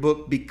mentioned in your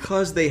book,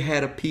 because they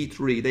had a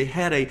P3. They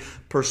had a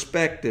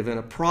perspective and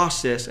a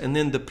process, and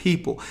then the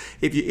people.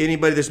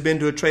 Anybody that's been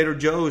to a Trader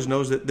Joe's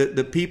knows that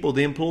the people,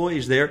 the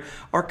employees there,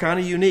 are kind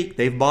of unique.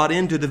 They've bought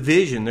into the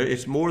vision.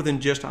 It's more than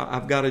just,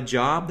 I've got a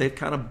job. They've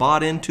kind of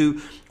bought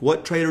into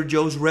what Trader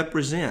Joe's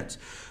represents.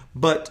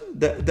 But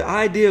the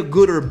idea,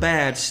 good or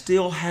bad,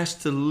 still has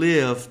to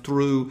live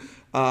through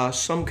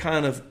some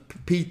kind of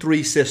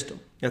P3 system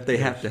that they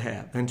have to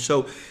have. And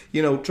so,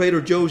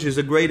 Trader Joe's is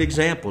a great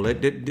example.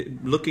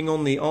 Looking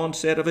on the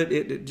onset of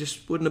it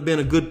just wouldn't have been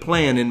a good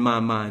plan in my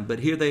mind. But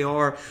here they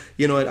are.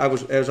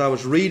 As I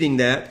was reading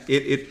that,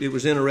 it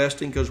was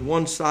interesting because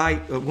one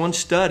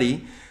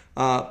study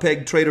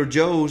pegged Trader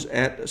Joe's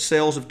at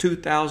sales of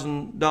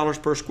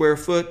 $2,000 per square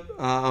foot,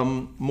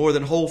 more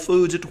than Whole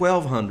Foods at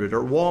 $1,200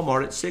 or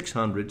Walmart at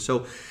 $600.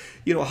 So,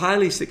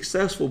 highly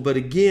successful. But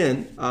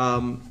again,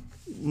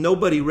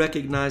 nobody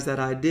recognized that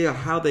idea.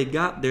 How they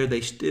got there, they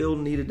still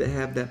needed to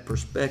have that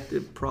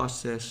perspective,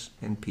 process,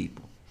 and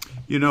people.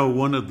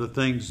 One of the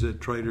things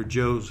that Trader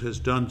Joe's has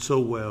done so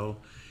well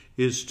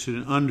is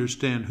to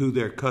understand who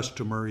their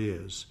customer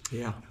is.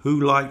 Yeah.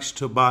 Who likes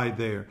to buy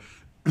there.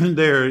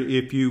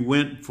 If you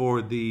went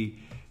for the,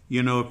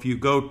 if you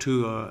go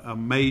to a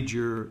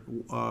major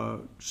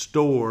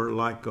store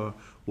like a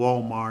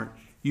Walmart,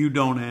 you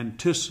don't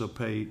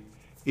anticipate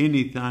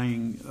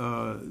anything,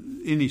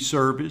 any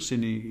service,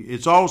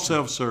 it's all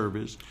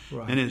self-service,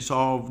 right, and it's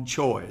all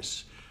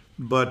choice.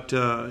 But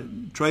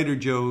Trader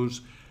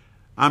Joe's,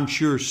 I'm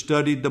sure,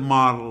 studied the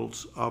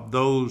models of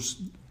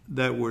those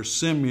that were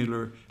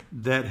similar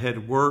that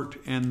had worked,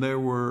 and there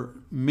were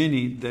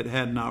many that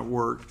had not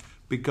worked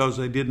because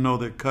they didn't know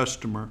their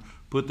customer,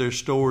 put their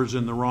stores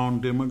in the wrong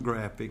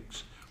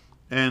demographics,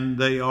 and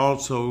they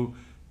also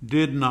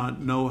did not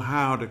know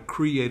how to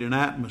create an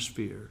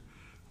atmosphere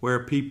where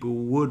people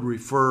would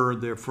refer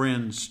their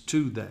friends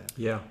to that.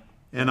 Yeah.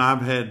 And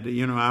I've had,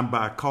 I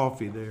buy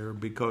coffee there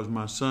because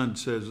my son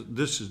says,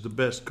 this is the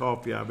best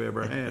coffee I've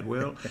ever had.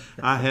 Well,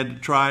 I had to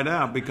try it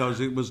out because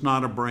it was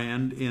not a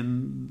brand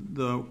in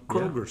the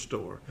Kroger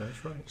store.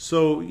 That's right.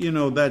 So,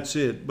 that's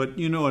it. But,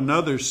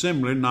 another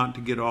similar, not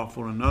to get off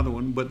on another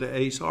one, but the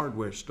Ace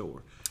Hardware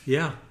store.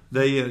 Yeah.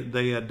 They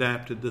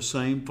adapted the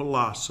same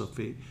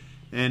philosophy,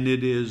 and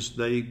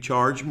they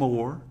charge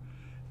more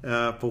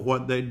for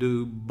what they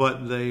do,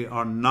 but they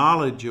are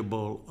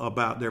knowledgeable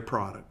about their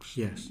products.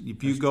 Yes.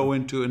 If you go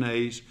into an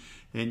Ace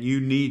and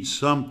you need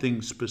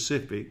something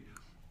specific,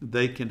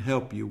 they can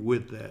help you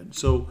with that.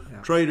 So yeah.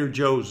 Trader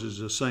Joe's is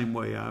the same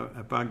way.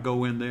 If I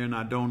go in there and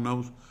I don't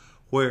know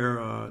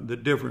where the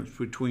difference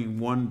between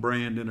one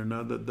brand and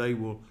another, they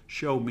will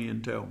show me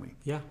and tell me.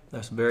 Yeah,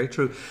 that's very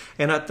true.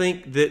 And I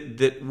think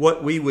that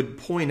what we would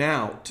point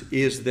out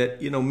is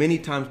that, many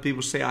times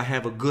people say, I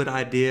have a good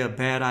idea, a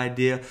bad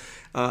idea,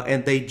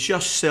 and they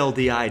just sell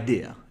the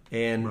idea.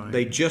 And right.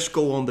 They just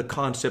go on the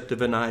concept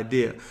of an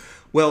idea.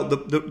 Well,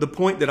 the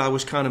point that I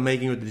was kind of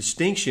making with the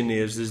distinction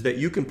is that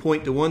you can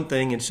point to one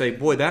thing and say,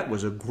 boy, that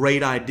was a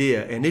great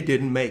idea, and it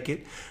didn't make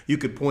it. You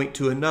could point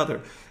to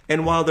another.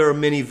 And while there are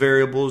many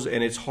variables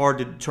and it's hard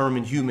to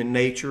determine human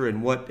nature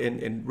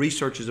and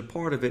research is a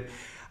part of it,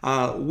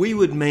 we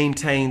would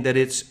maintain that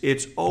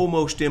it's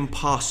almost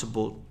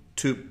impossible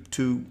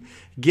to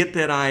get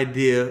that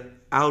idea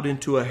out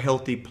into a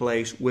healthy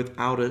place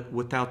without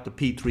the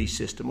P3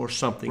 system or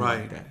something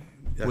right. like that.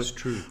 That's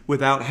true.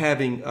 Without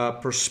having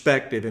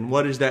perspective, and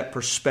what is that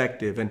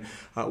perspective, and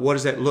what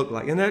does that look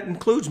like? And that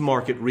includes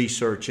market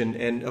research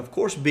and of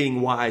course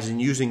being wise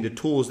and using the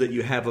tools that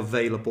you have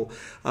available,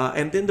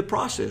 and then the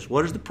process.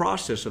 What does the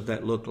process of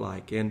that look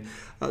like? And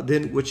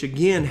then, which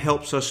again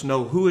helps us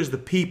know who is the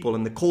people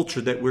and the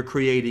culture that we're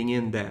creating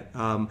in that.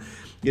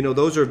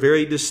 Those are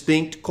very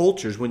distinct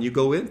cultures when you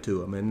go into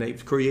them, and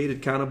they've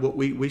created kind of what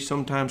we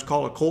sometimes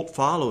call a cult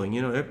following.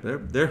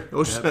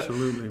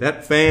 Absolutely.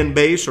 That fan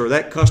base or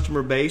that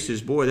customer base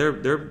is, boy,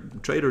 their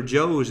Trader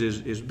Joe's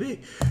is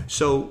big.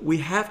 So we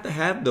have to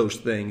have those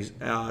things.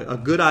 A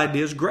good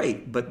idea is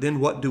great, but then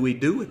what do we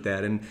do with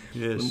that? And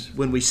yes.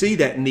 when we see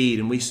that need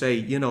and we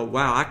say,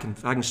 wow, I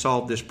can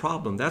solve this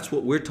problem. That's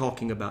what we're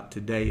talking about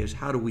today, is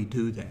how do we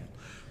do that?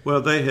 Well,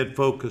 they had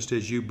focused,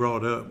 as you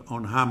brought up,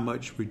 on how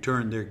much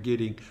return they're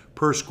getting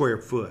per square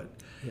foot.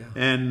 Yeah.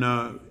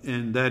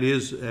 And that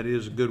is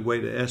a good way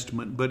to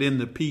estimate. But in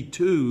the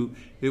P2,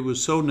 it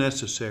was so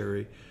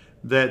necessary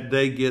that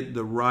they get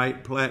the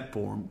right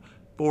platform.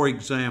 For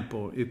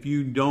example, if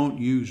you don't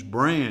use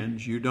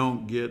brands, you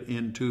don't get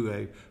into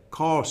a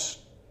cost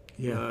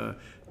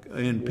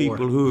and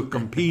people who are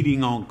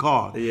competing on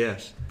cost.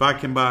 Yes. If I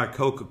can buy a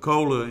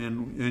Coca-Cola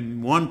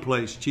in one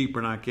place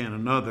cheaper than I can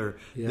another,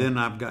 then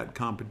I've got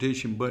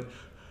competition. But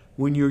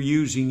when you're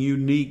using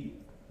unique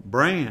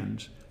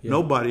brands,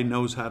 nobody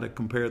knows how to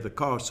compare the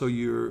cost. So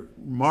your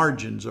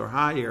margins are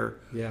higher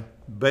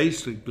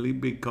basically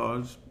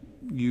because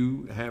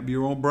you have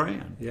your own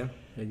brand. Yeah,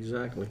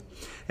 exactly.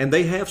 And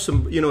they have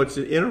some, it's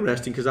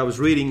interesting because I was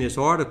reading this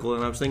article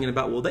and I was thinking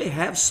about, well, they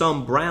have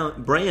some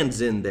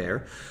brands in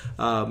there.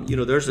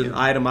 There's an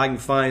item I can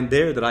find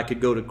there that I could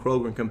go to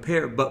Kroger and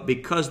compare, but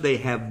because they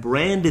have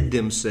branded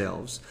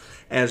themselves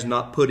as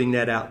not putting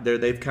that out there,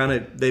 they've kind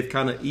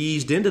of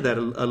eased into that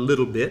a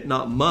little bit,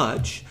 not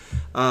much.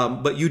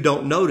 But you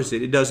don't notice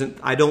it.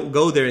 I don't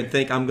go there and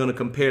think I'm going to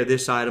compare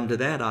this item to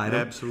that item.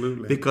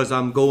 Absolutely. Because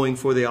I'm going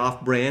for the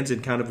off brands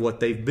and kind of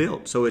what they've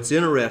built. So it's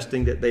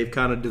interesting that they've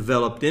kind of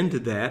developed into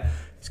that.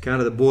 It's kind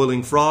of the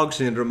boiling frog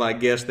syndrome, I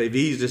guess. They've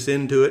eased us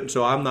into it. And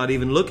so I'm not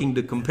even looking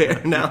to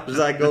compare now as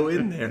I go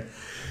in there.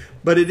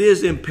 But it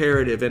is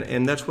imperative,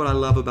 and that's what I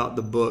love about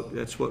the book.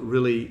 That's what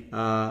really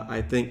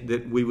I think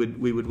that we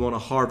would want to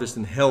harvest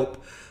and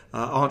help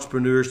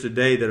entrepreneurs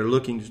today that are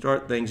looking to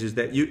start things, is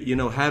that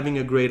having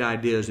a great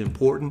idea is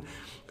important.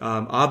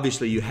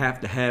 Obviously, you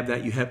have to have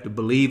that. You have to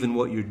believe in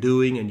what you're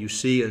doing, and you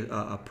see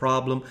a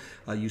problem,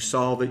 you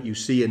solve it, you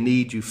see a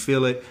need, you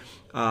fill it.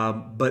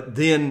 But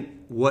then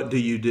what do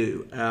you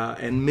do?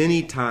 And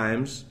many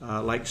times,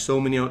 like so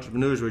many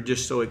entrepreneurs, we're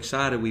just so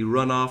excited, we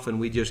run off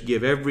and we just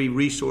give every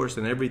resource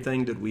and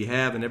everything that we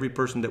have and every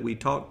person that we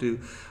talk to,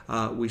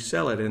 we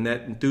sell it. And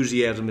that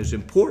enthusiasm is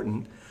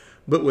important,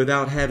 but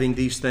without having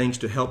these things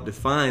to help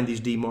define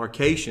these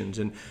demarcations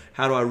and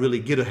how do I really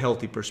get a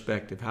healthy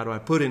perspective? How do I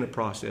put in a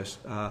process?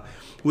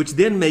 Which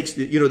then makes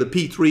the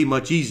P3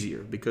 much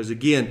easier, because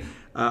again,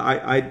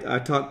 I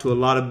talk to a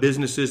lot of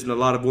businesses and a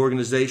lot of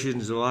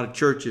organizations and a lot of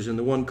churches, and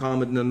the one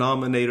common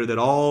denominator that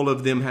all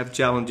of them have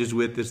challenges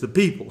with is the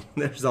people.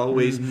 There's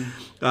always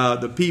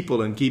the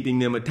people, and keeping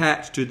them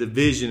attached to the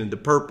vision and the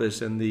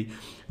purpose and the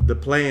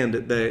plan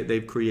that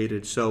they've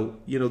created. So,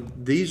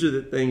 these are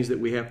the things that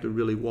we have to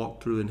really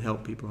walk through and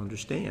help people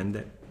understand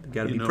that they've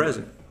got to be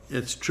present.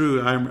 It's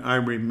true.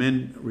 I'm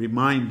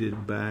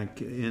reminded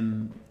back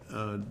in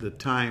the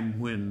time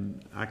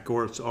when, I, of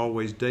course,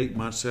 always date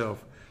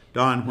myself,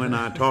 Don, when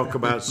I talk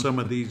about some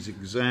of these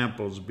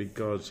examples,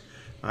 because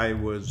I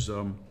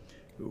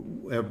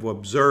have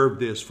observed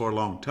this for a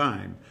long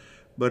time.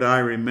 But I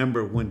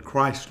remember when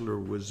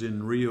Chrysler was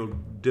in real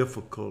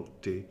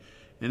difficulty,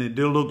 and it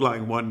did look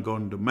like it wasn't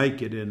going to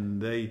make it,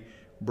 and they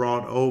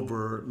brought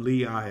over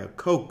Lee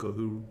Iacocca,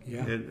 who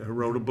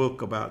wrote a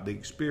book about the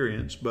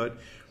experience, but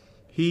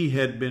he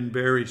had been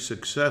very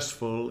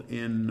successful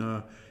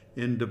in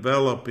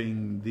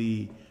developing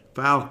the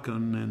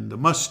Falcon and the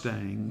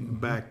Mustang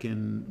back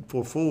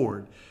for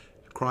Ford.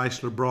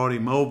 Chrysler brought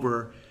him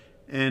over,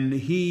 and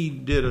he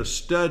did a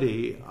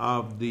study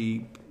of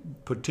the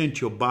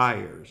potential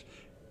buyers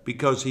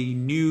because he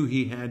knew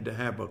he had to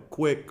have a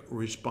quick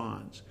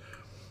response.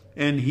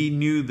 And he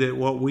knew that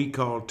what we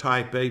call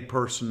type A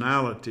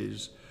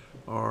personalities,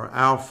 or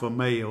alpha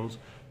males,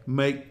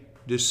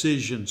 make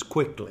decisions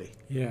quickly.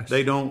 Yes.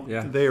 They don't.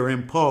 Yeah. They are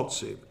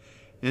impulsive.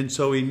 And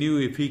so he knew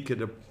if he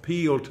could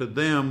appeal to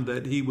them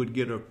that he would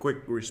get a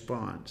quick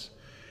response.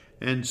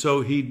 And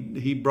so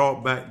he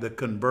brought back the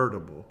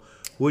convertible,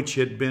 which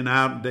had been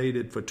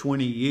outdated for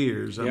 20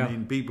 years. I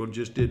mean, people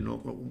just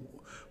didn't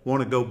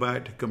want to go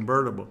back to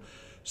convertible.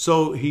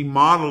 So he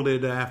modeled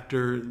it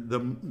after the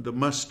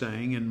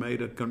Mustang and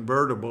made a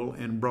convertible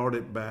and brought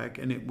it back,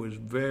 and it was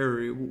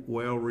very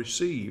well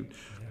received.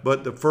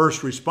 But the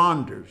first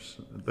responders,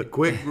 the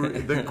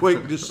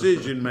quick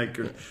decision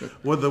makers,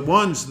 were the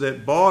ones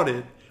that bought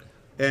it,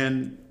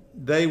 and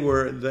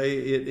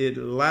it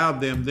allowed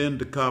them then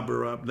to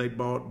cover up. They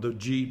bought the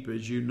Jeep,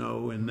 as you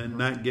know, and then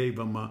that gave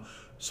them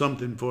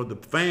something for the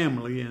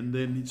family, and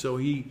then so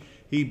he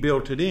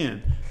built it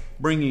in.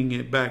 Bringing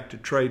it back to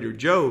Trader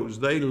Joe's,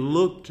 they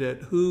looked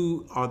at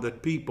who are the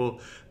people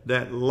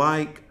that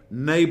like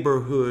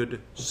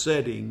neighborhood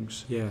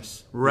settings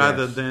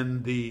rather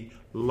than the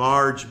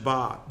large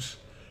box,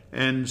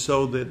 and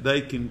so that they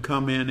can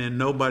come in and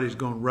nobody's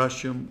going to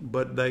rush them,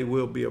 but they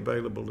will be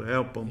available to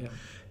help them.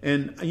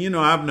 And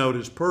I've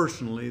noticed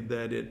personally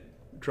that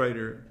at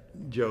Trader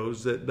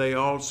Joe's that they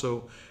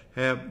also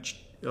have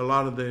a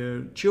lot of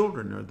their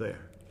children are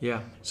there.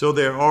 Yeah. So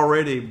they're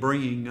already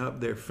bringing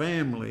up their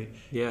family.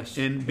 Yes.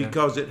 And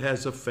because it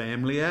has a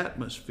family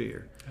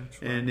atmosphere.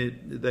 That's right.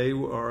 And they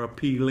are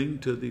appealing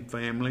to the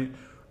family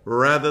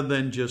rather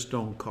than just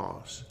on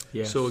cost.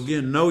 Yes. So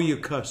again, know your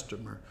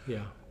customer.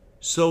 Yeah.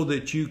 So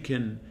that you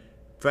can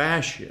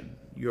fashion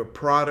your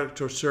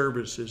product or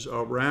services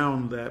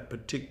around that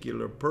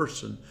particular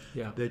person.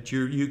 Yeah. That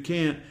you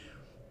can't,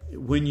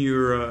 when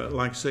you're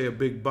like say a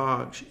big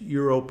box,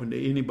 you're open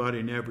to anybody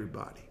and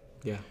everybody.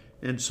 Yeah.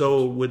 And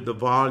so with the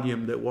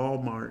volume that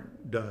Walmart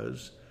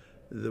does,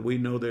 we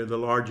know they're the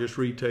largest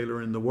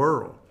retailer in the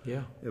world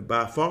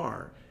by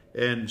far.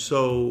 And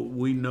so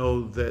we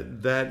know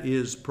that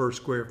is per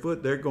square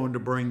foot. They're going to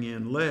bring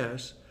in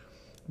less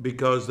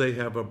because they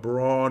have a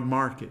broad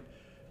market.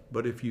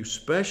 But if you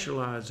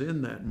specialize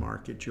in that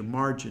market, your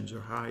margins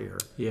are higher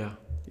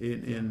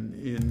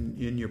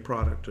in your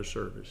product or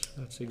service.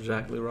 That's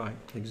exactly right.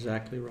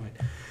 Exactly right.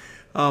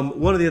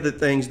 One of the other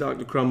things,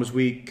 Dr. Crum, as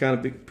we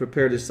kind of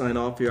prepare to sign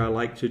off here, I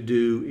like to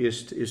do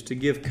is to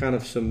give kind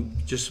of some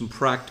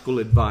practical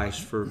advice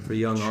for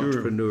young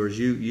entrepreneurs.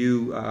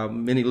 You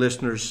many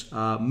listeners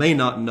may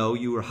not know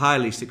you were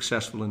highly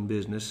successful in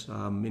business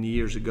many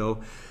years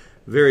ago.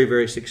 Very,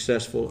 very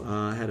successful.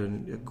 Had a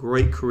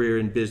great career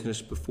in business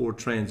before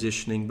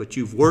transitioning, but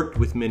you've worked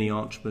with many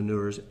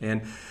entrepreneurs,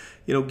 and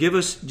give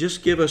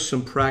us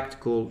some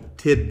practical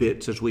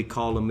tidbits, as we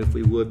call them, if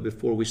we would,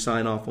 before we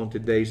sign off on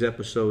today's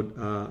episode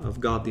of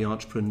God the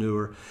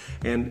Entrepreneur.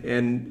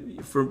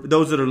 And for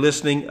those that are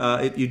listening,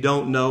 if you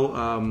don't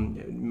know,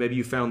 maybe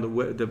you found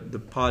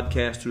the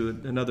podcast through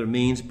another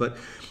means, but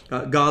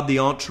God the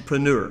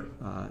Entrepreneur,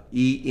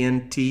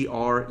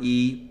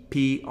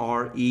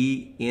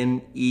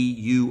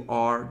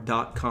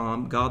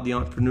 ENTREPRENEUR.com. God the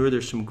Entrepreneur.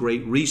 There's some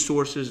great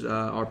resources.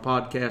 Our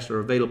podcasts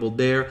are available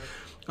there.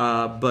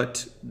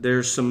 But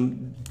there's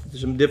some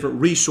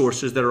different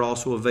resources that are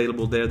also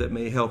available there that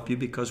may help you,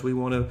 because we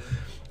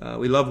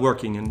love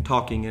working and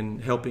talking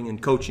and helping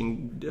and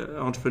coaching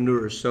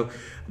entrepreneurs. So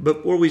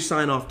before we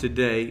sign off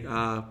today,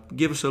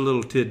 give us a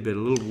little tidbit, a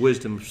little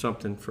wisdom of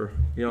something for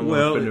young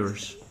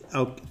entrepreneurs.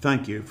 Oh,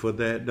 thank you for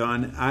that,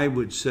 Don. I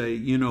would say,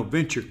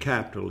 venture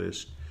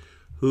capitalists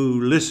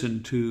who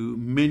listen to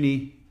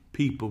many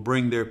people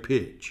bring their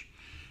pitch.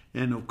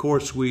 And of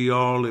course, we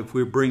all, if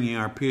we're bringing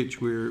our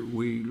pitch,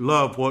 we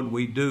love what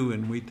we do,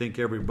 and we think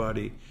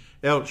everybody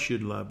else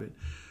should love it.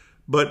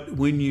 But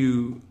when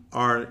you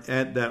are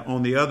at that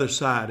on the other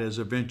side as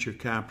a venture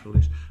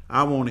capitalist,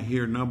 I want to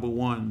hear, number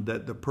one,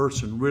 that the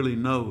person really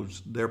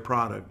knows their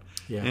product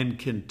and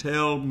can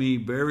tell me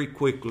very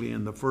quickly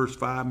in the first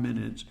 5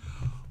 minutes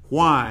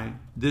why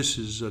this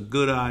is a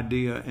good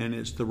idea and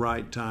it's the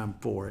right time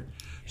for it.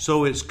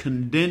 So it's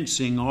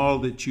condensing all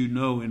that you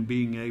know and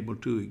being able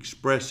to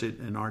express it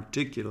and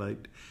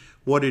articulate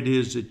what it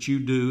is that you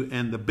do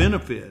and the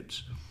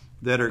benefits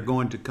that are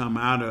going to come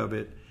out of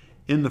it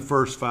in the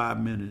first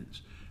 5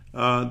 minutes.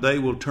 They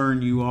will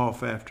turn you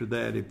off after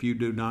that if you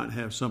do not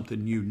have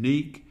something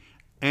unique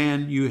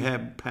and you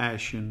have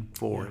passion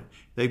for it.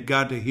 They've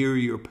got to hear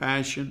your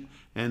passion,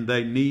 and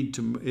it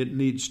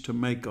needs to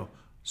make a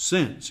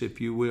sense,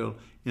 if you will,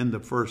 in the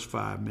first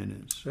 5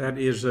 minutes. That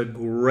is a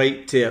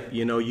great tip.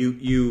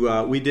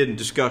 We didn't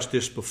discuss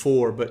this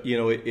before, but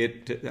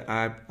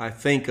I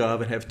think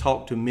of and have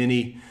talked to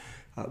many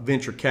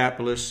venture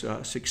capitalists,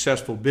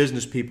 successful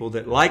business people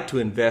that like to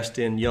invest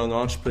in young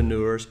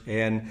entrepreneurs,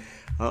 and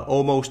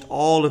almost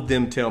all of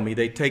them tell me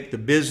they take the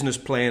business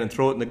plan and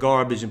throw it in the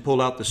garbage and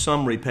pull out the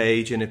summary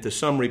page, and if the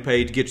summary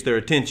page gets their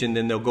attention,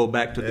 then they'll go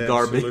back to the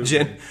garbage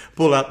and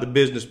pull out the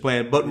business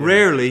plan. But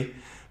rarely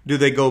do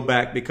they go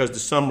back, because the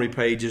summary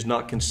page is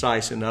not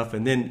concise enough.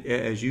 And then,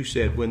 as you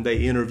said, when they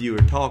interview or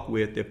talk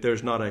with, if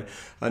there's not a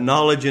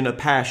knowledge and a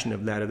passion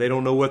of that, or they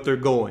don't know what they're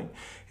going.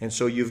 And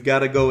so you've got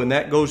to go, and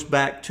that goes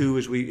back to,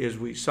 as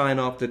we sign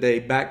off today,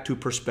 back to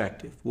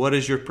perspective. What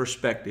is your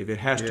perspective? It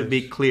has to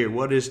be clear.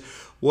 What is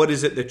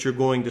it that you're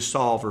going to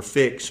solve or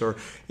fix? Or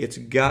it's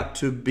got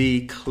to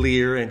be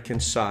clear and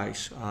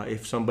concise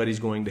if somebody's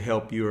going to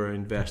help you or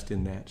invest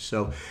in that.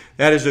 So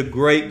that is a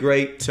great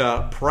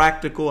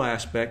practical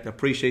aspect. I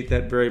appreciate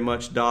that very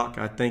much, Doc.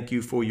 I thank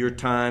you for your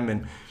time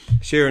and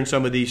sharing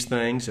some of these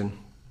things, and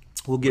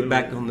we'll get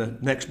back on the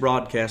next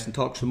broadcast and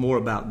talk some more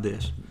about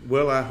this.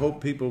 Well, I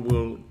hope people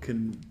will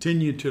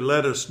continue to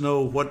let us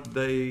know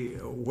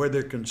where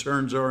their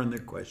concerns are and their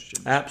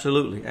questions.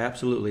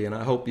 Absolutely. And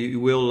I hope you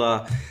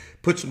will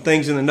put some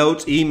things in the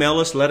notes, email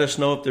us, let us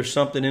know if there's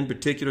something in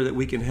particular that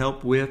we can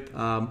help with.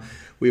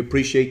 We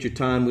appreciate your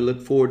time. We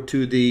look forward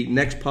to the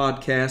next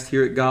podcast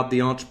here at God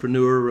the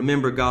Entrepreneur.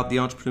 Remember,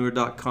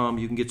 GodTheEntrepreneur.com.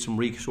 You can get some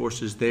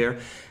resources there.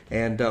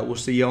 And we'll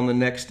see you on the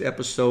next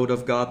episode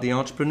of God the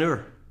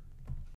Entrepreneur.